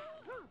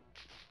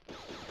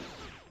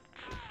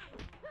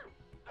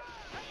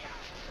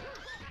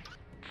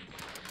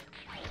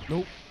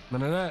 Nope.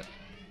 None of that. Out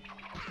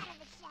of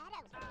the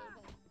shadows, baby.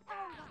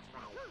 Oh, that's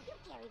right. You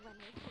carry one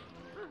with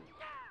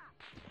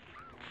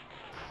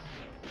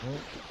you.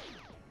 Nope.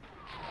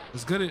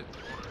 Let's get it.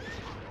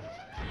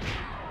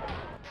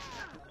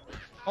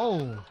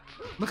 Oh,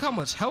 look how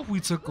much health we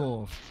took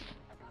off.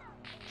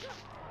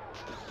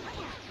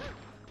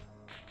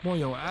 Come on,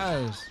 your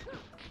ass.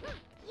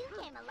 You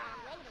came a long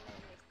way to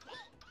learn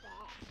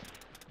your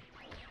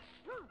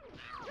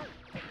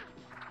technique.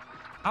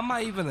 How am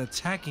I even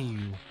attacking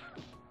you?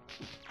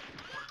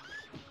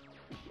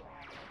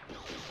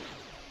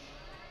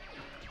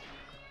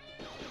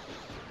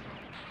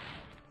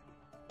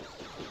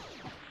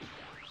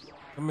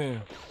 Come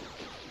here.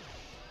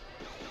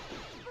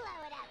 Blow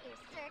it out your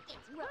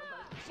circuits,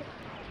 robo-jerk.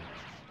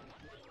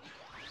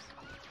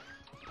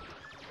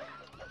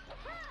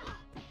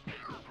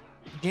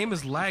 The game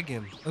is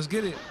lagging. Let's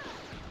get it.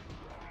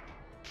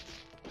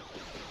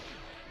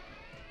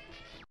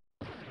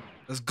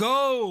 Let's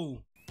go.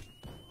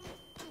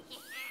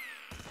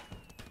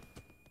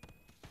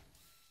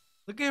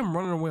 Look at him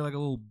running away like a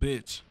little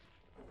bitch.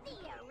 See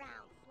you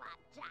around, slot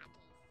jockeys.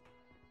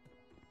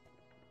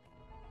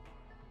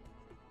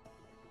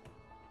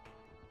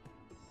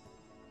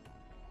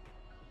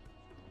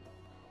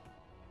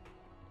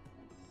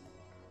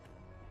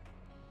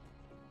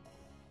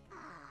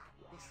 Ah,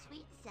 the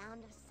sweet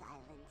sound of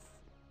silence.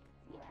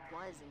 It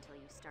was until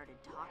you started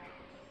talking.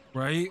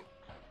 Right?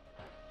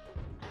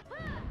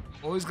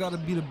 Always gotta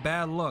be the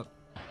bad luck.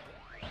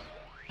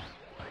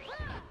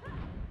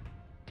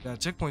 Got a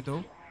checkpoint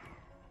though.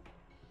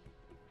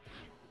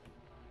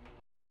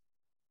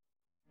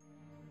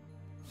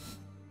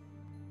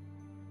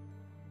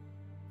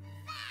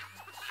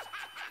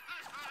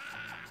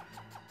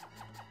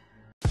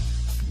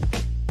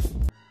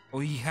 Oh,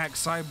 he hacked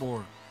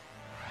Cyborg.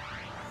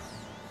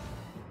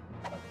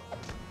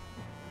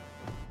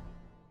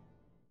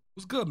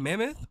 What's good,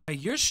 Mammoth? Hey,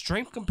 your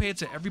strength compared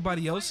to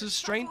everybody else's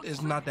strength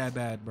is not that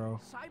bad,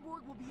 bro.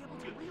 Cyborg will be able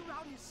to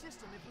reroute his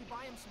system if we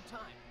buy him some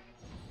time.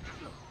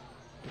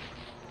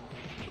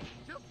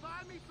 Just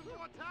buy me some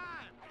more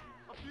time.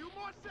 A few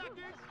more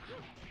seconds.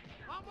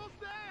 Almost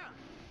there.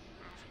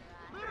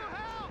 Little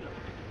help.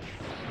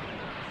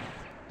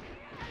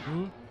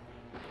 Hmm?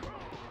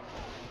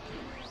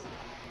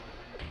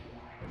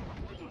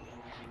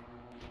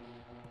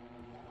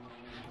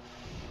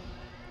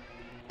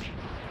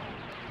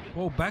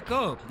 Whoa, back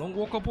up. Don't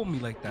walk up on me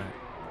like that.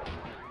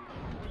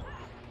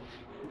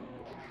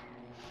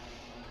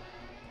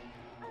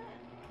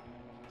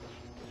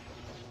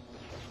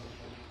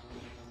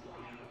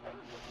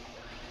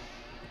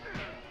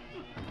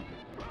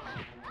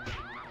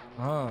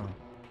 Ah.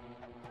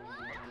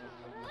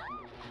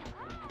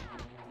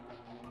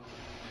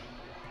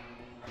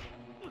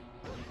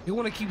 They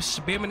want to keep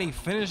spamming their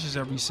finishes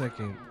every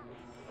second.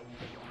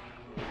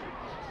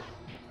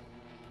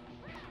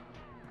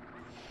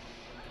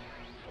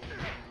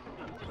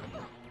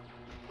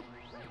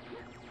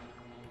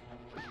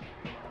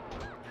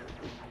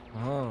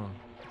 Oh.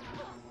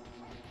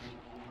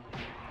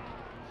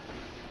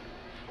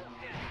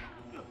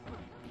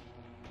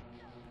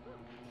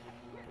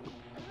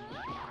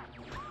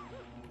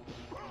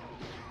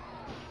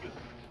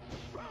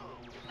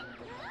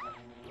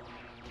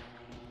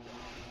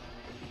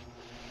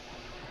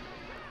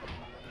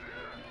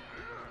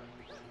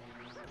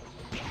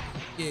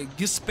 Yeah,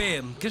 get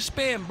spam. Get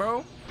spam,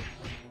 bro.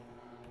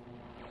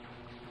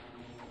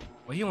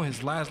 Well, he on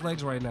his last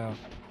legs right now.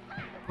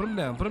 Put him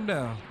down. Put him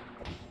down.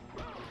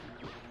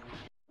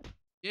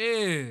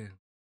 Yeah.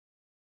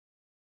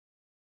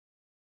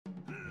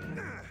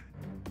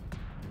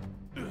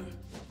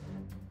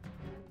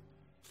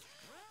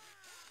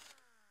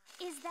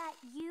 Is that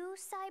you,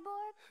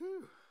 Cyborg?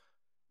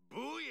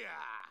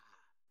 Booyah!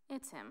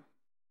 It's him.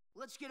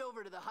 Let's get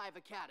over to the Hive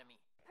Academy.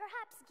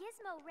 Perhaps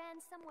Gizmo ran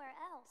somewhere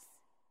else.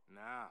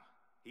 Nah,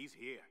 he's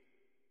here.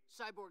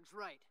 Cyborg's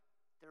right.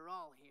 They're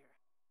all here.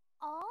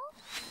 All?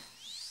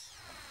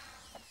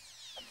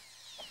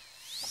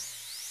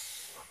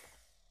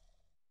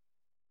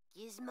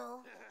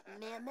 Gizmo,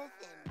 Mammoth,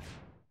 and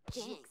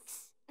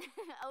Jinx.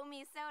 Owe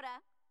me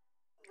soda.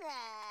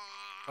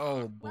 Ah.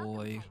 Oh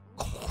boy.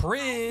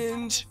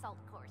 Cringe. Assault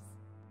course.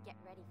 Get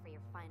ready for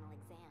your final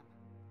exam.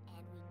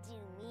 And we do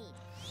need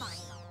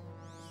final.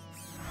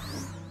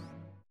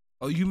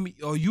 Oh,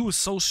 you were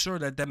so sure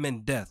that that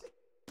meant death.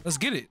 Let's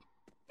get it.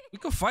 We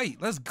can fight.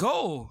 Let's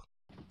go.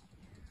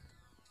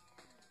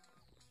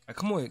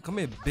 Right, come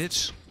here,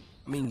 bitch.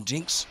 I mean,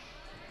 Jinx.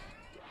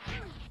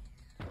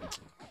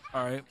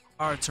 All right,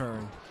 our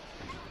turn.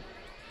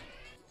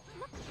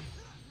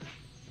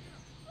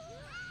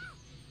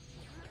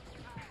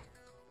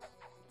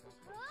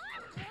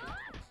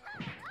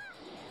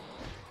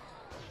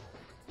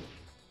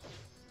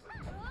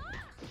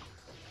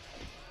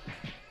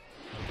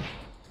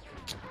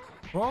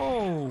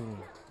 Bro.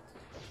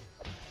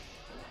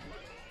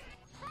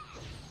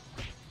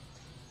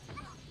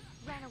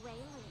 Run away,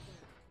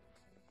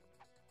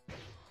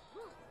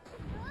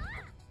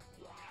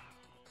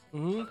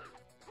 Mm-hmm.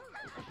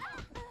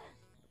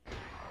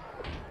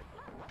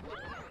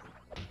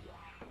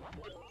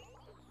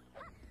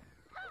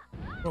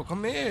 Bro,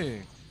 come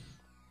here.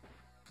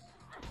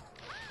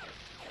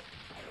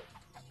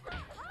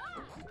 Think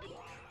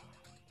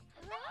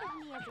of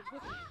me as a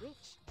wicked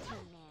witch, Tin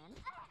Man.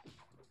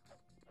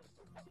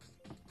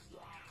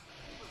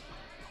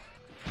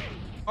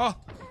 Oh,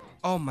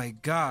 oh my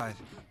God.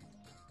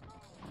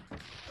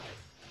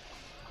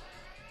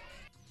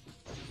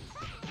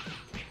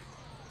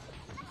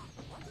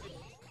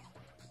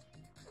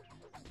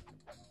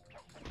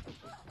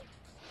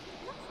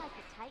 Looks like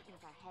the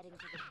Titans are heading to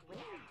the great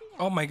field.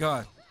 Oh my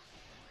God.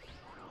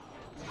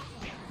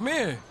 Come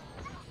here.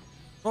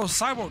 Bro,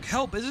 Cyborg,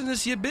 help. Isn't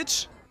this your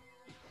bitch?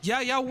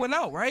 Yeah, y'all went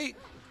out, right?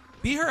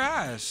 Beat her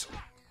ass.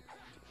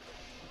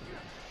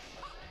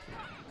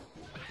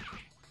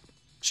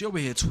 She over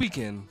here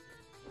tweaking.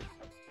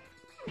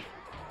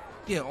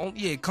 Yeah,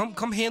 yeah,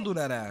 come handle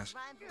that ass.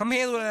 Come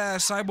handle that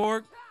ass,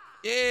 Cyborg.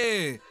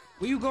 Yeah.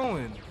 Where you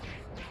going?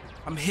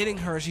 I'm hitting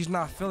her. She's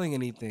not feeling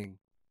anything.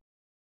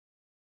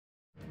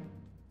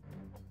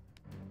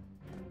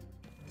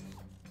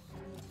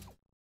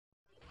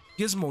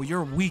 Gizmo,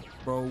 you're weak,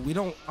 bro.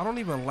 I don't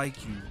even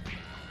like you.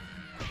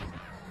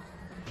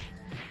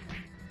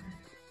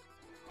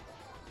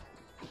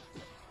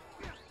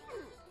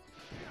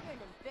 You're an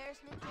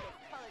embarrassment to the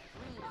colored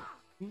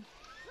green.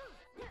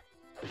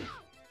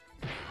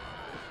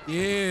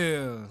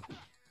 Yeah.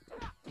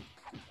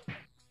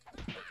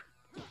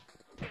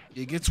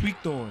 Yeah, get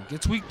tweaked on.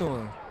 Get tweaked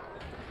on.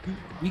 You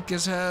weak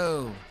as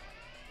hell.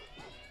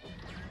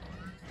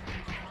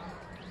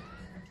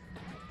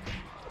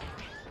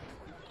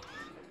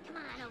 Come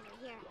on over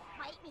here.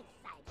 Fight me,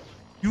 Cyborg.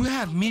 You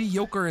have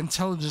mediocre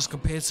intelligence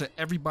compared to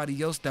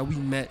everybody else that we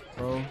met,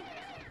 bro.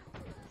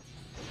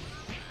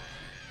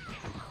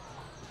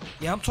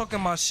 Yeah, I'm talking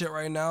my shit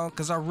right now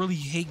because I really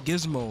hate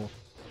Gizmo.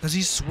 Because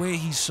he swear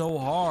he's so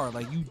hard.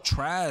 Like, you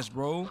trash,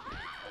 bro.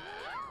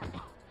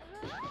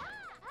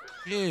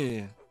 Yeah.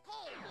 Hey, Beast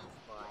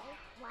Boy.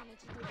 Why don't you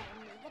do that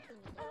move at the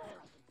meeting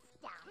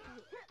so I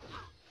can stop you?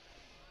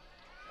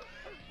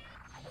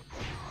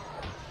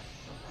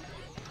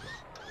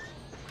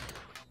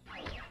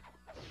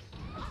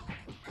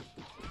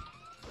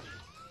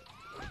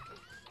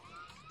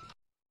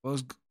 Well,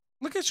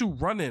 look at you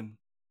running.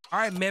 All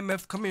right,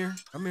 Mammoth, come here.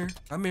 Come here.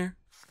 Come here.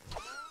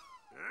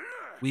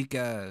 Weak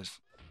ass.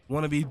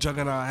 Wanna be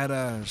Juggernaut head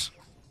ass.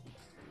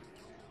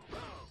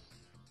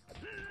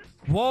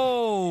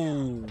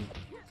 Whoa.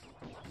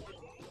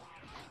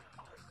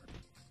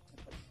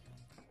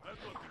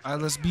 All right,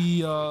 let's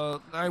be,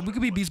 all right, we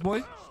could be Beast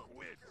Boy.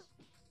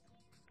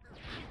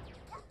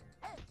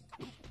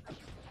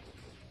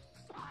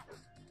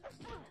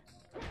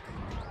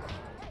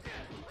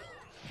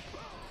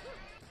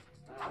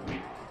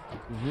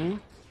 Mm-hmm.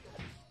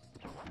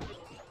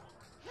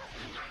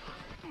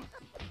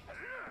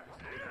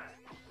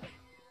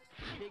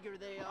 The bigger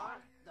they are,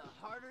 the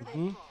harder they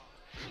Mm-hmm. fall.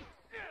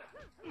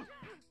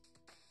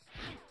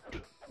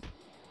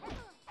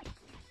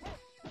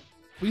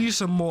 We need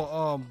some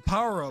more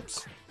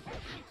power-ups.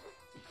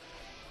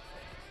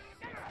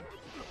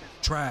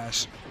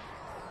 Trash.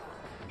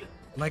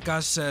 Like I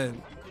said.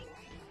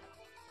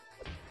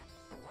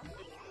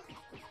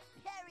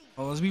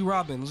 Oh, let's be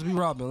Robin. Let's be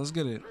Robin. Let's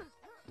get it.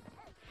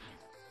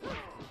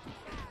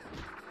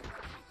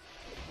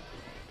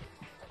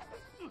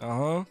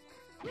 Uh-huh.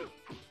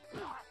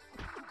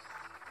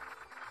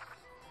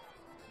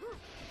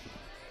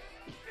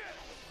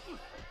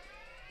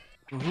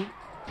 Mm-hmm.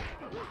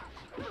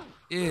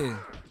 Yeah.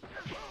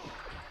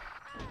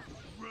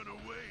 Run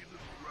away,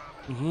 little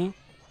Robin. Mm-hmm.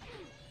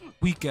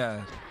 Weak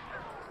ass.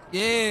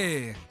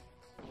 Yeah.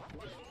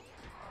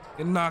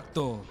 Get knocked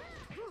off.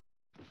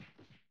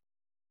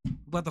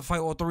 About to fight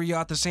all three of y'all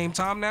at the same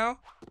time now?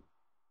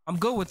 I'm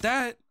good with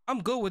that.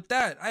 I'm good with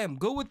that. I am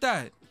good with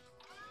that.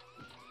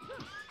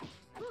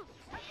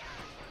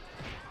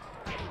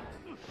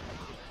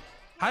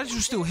 How did you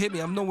still hit me?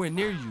 I'm nowhere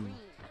near you.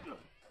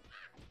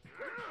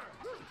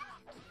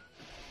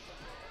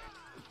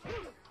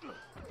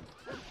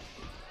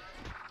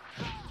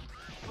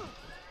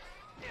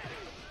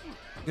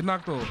 Get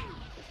knocked off.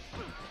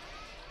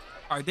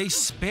 Alright, they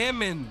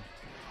spamming.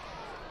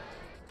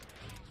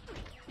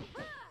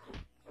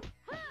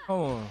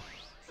 Hold on.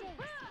 Jinx,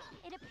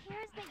 it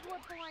appears that you were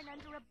born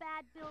under a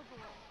bad billboard.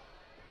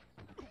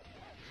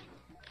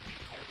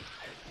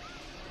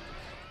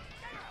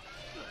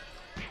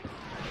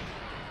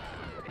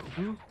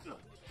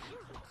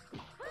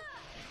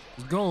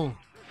 Let's go.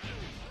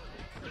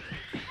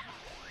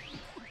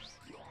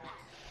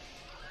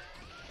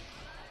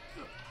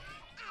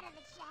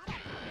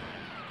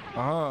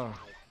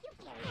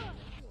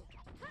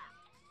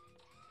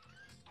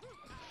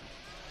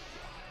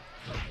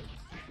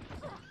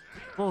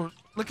 Bro,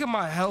 look at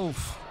my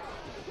health.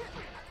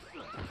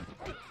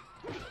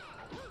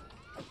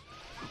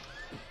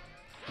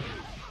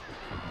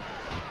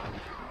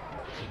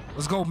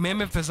 Let's go.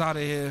 Mammoth is out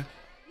of here.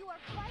 You are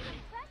quite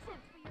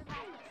impressive for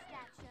your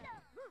lack of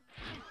stature.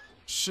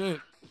 Shit.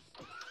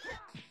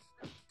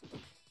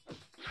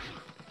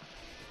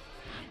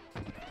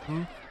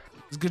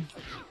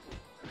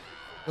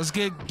 Let's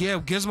get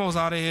Gizmos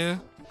out of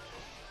here.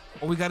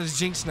 Oh, we got his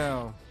Jinx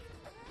now.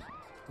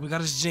 We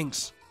got his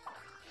Jinx.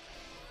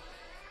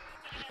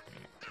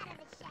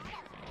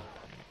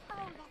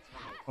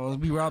 Oh,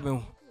 let's be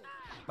Robin.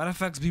 Matter of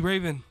fact, be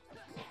Raven.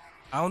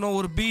 I don't know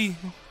what to be.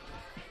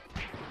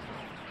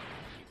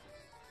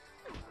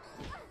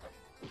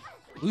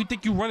 Who you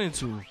think you run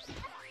into?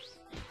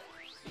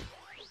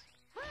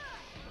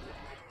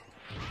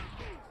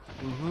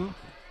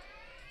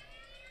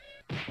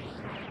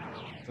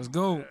 Let's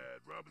go.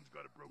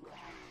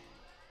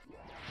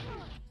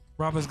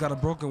 Robin's got a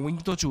broken wing.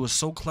 You thought you were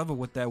so clever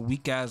with that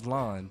weak ass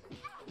line.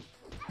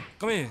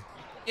 Come here.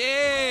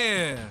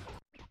 Yeah.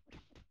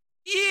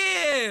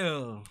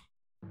 Yeah.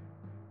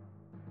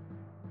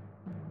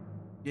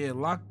 Yeah,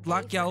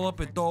 lock y'all up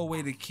and throw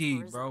away the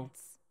key, bro.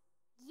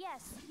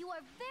 Yes, you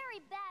are very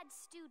bad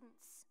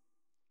students.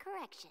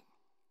 Correction.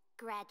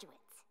 Graduates.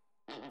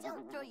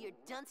 Don't throw your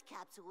dunce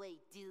caps away,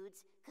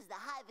 dudes, because the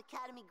Hive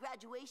Academy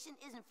graduation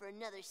isn't for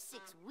another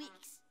 6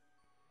 weeks.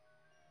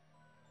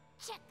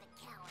 Check the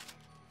calendar.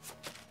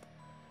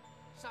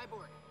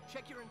 Cyborg,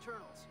 check your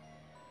internals.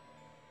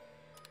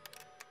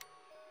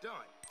 Done.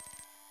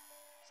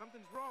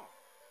 Something's wrong.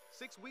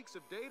 6 weeks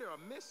of data are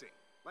missing.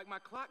 Like my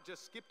clock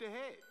just skipped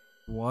ahead.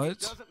 What? It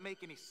doesn't make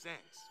any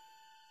sense.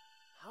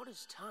 How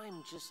does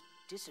time just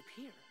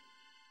disappear?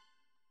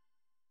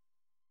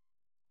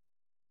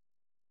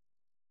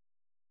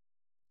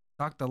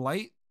 Dr.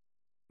 Light?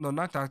 No,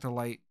 not Dr.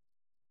 Light.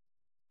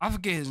 I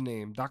forget his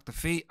name. Dr.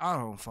 Fate? I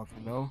don't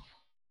fucking know.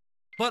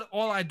 But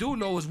all I do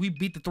know is we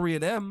beat the 3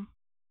 of them.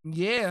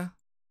 Yeah.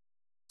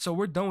 So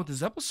we're done with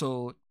this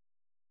episode.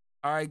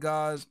 All right,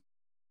 guys.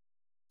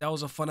 That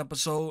was a fun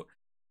episode.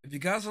 If you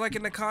guys are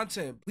liking the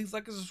content, please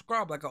like and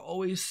subscribe. Like I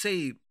always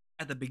say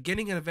at the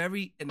beginning of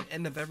every and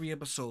end of every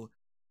episode,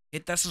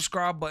 hit that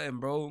subscribe button,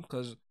 bro,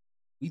 because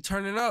we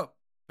turning up.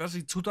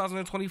 Especially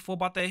 2024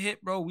 about that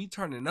hit, bro. We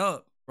turning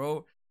up,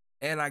 bro.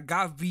 And I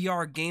got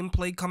VR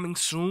gameplay coming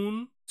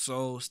soon,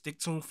 so stick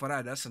tuned for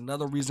that. That's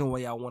another reason why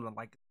y'all want to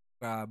like and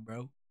subscribe,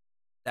 bro.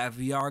 That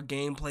VR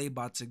gameplay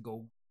about to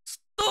go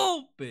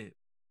stupid.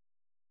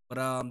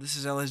 But this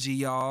is LSG,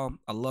 y'all.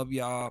 I love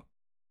y'all.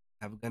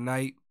 Have a good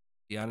night.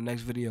 See y'all in the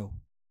next video.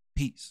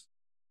 Peace.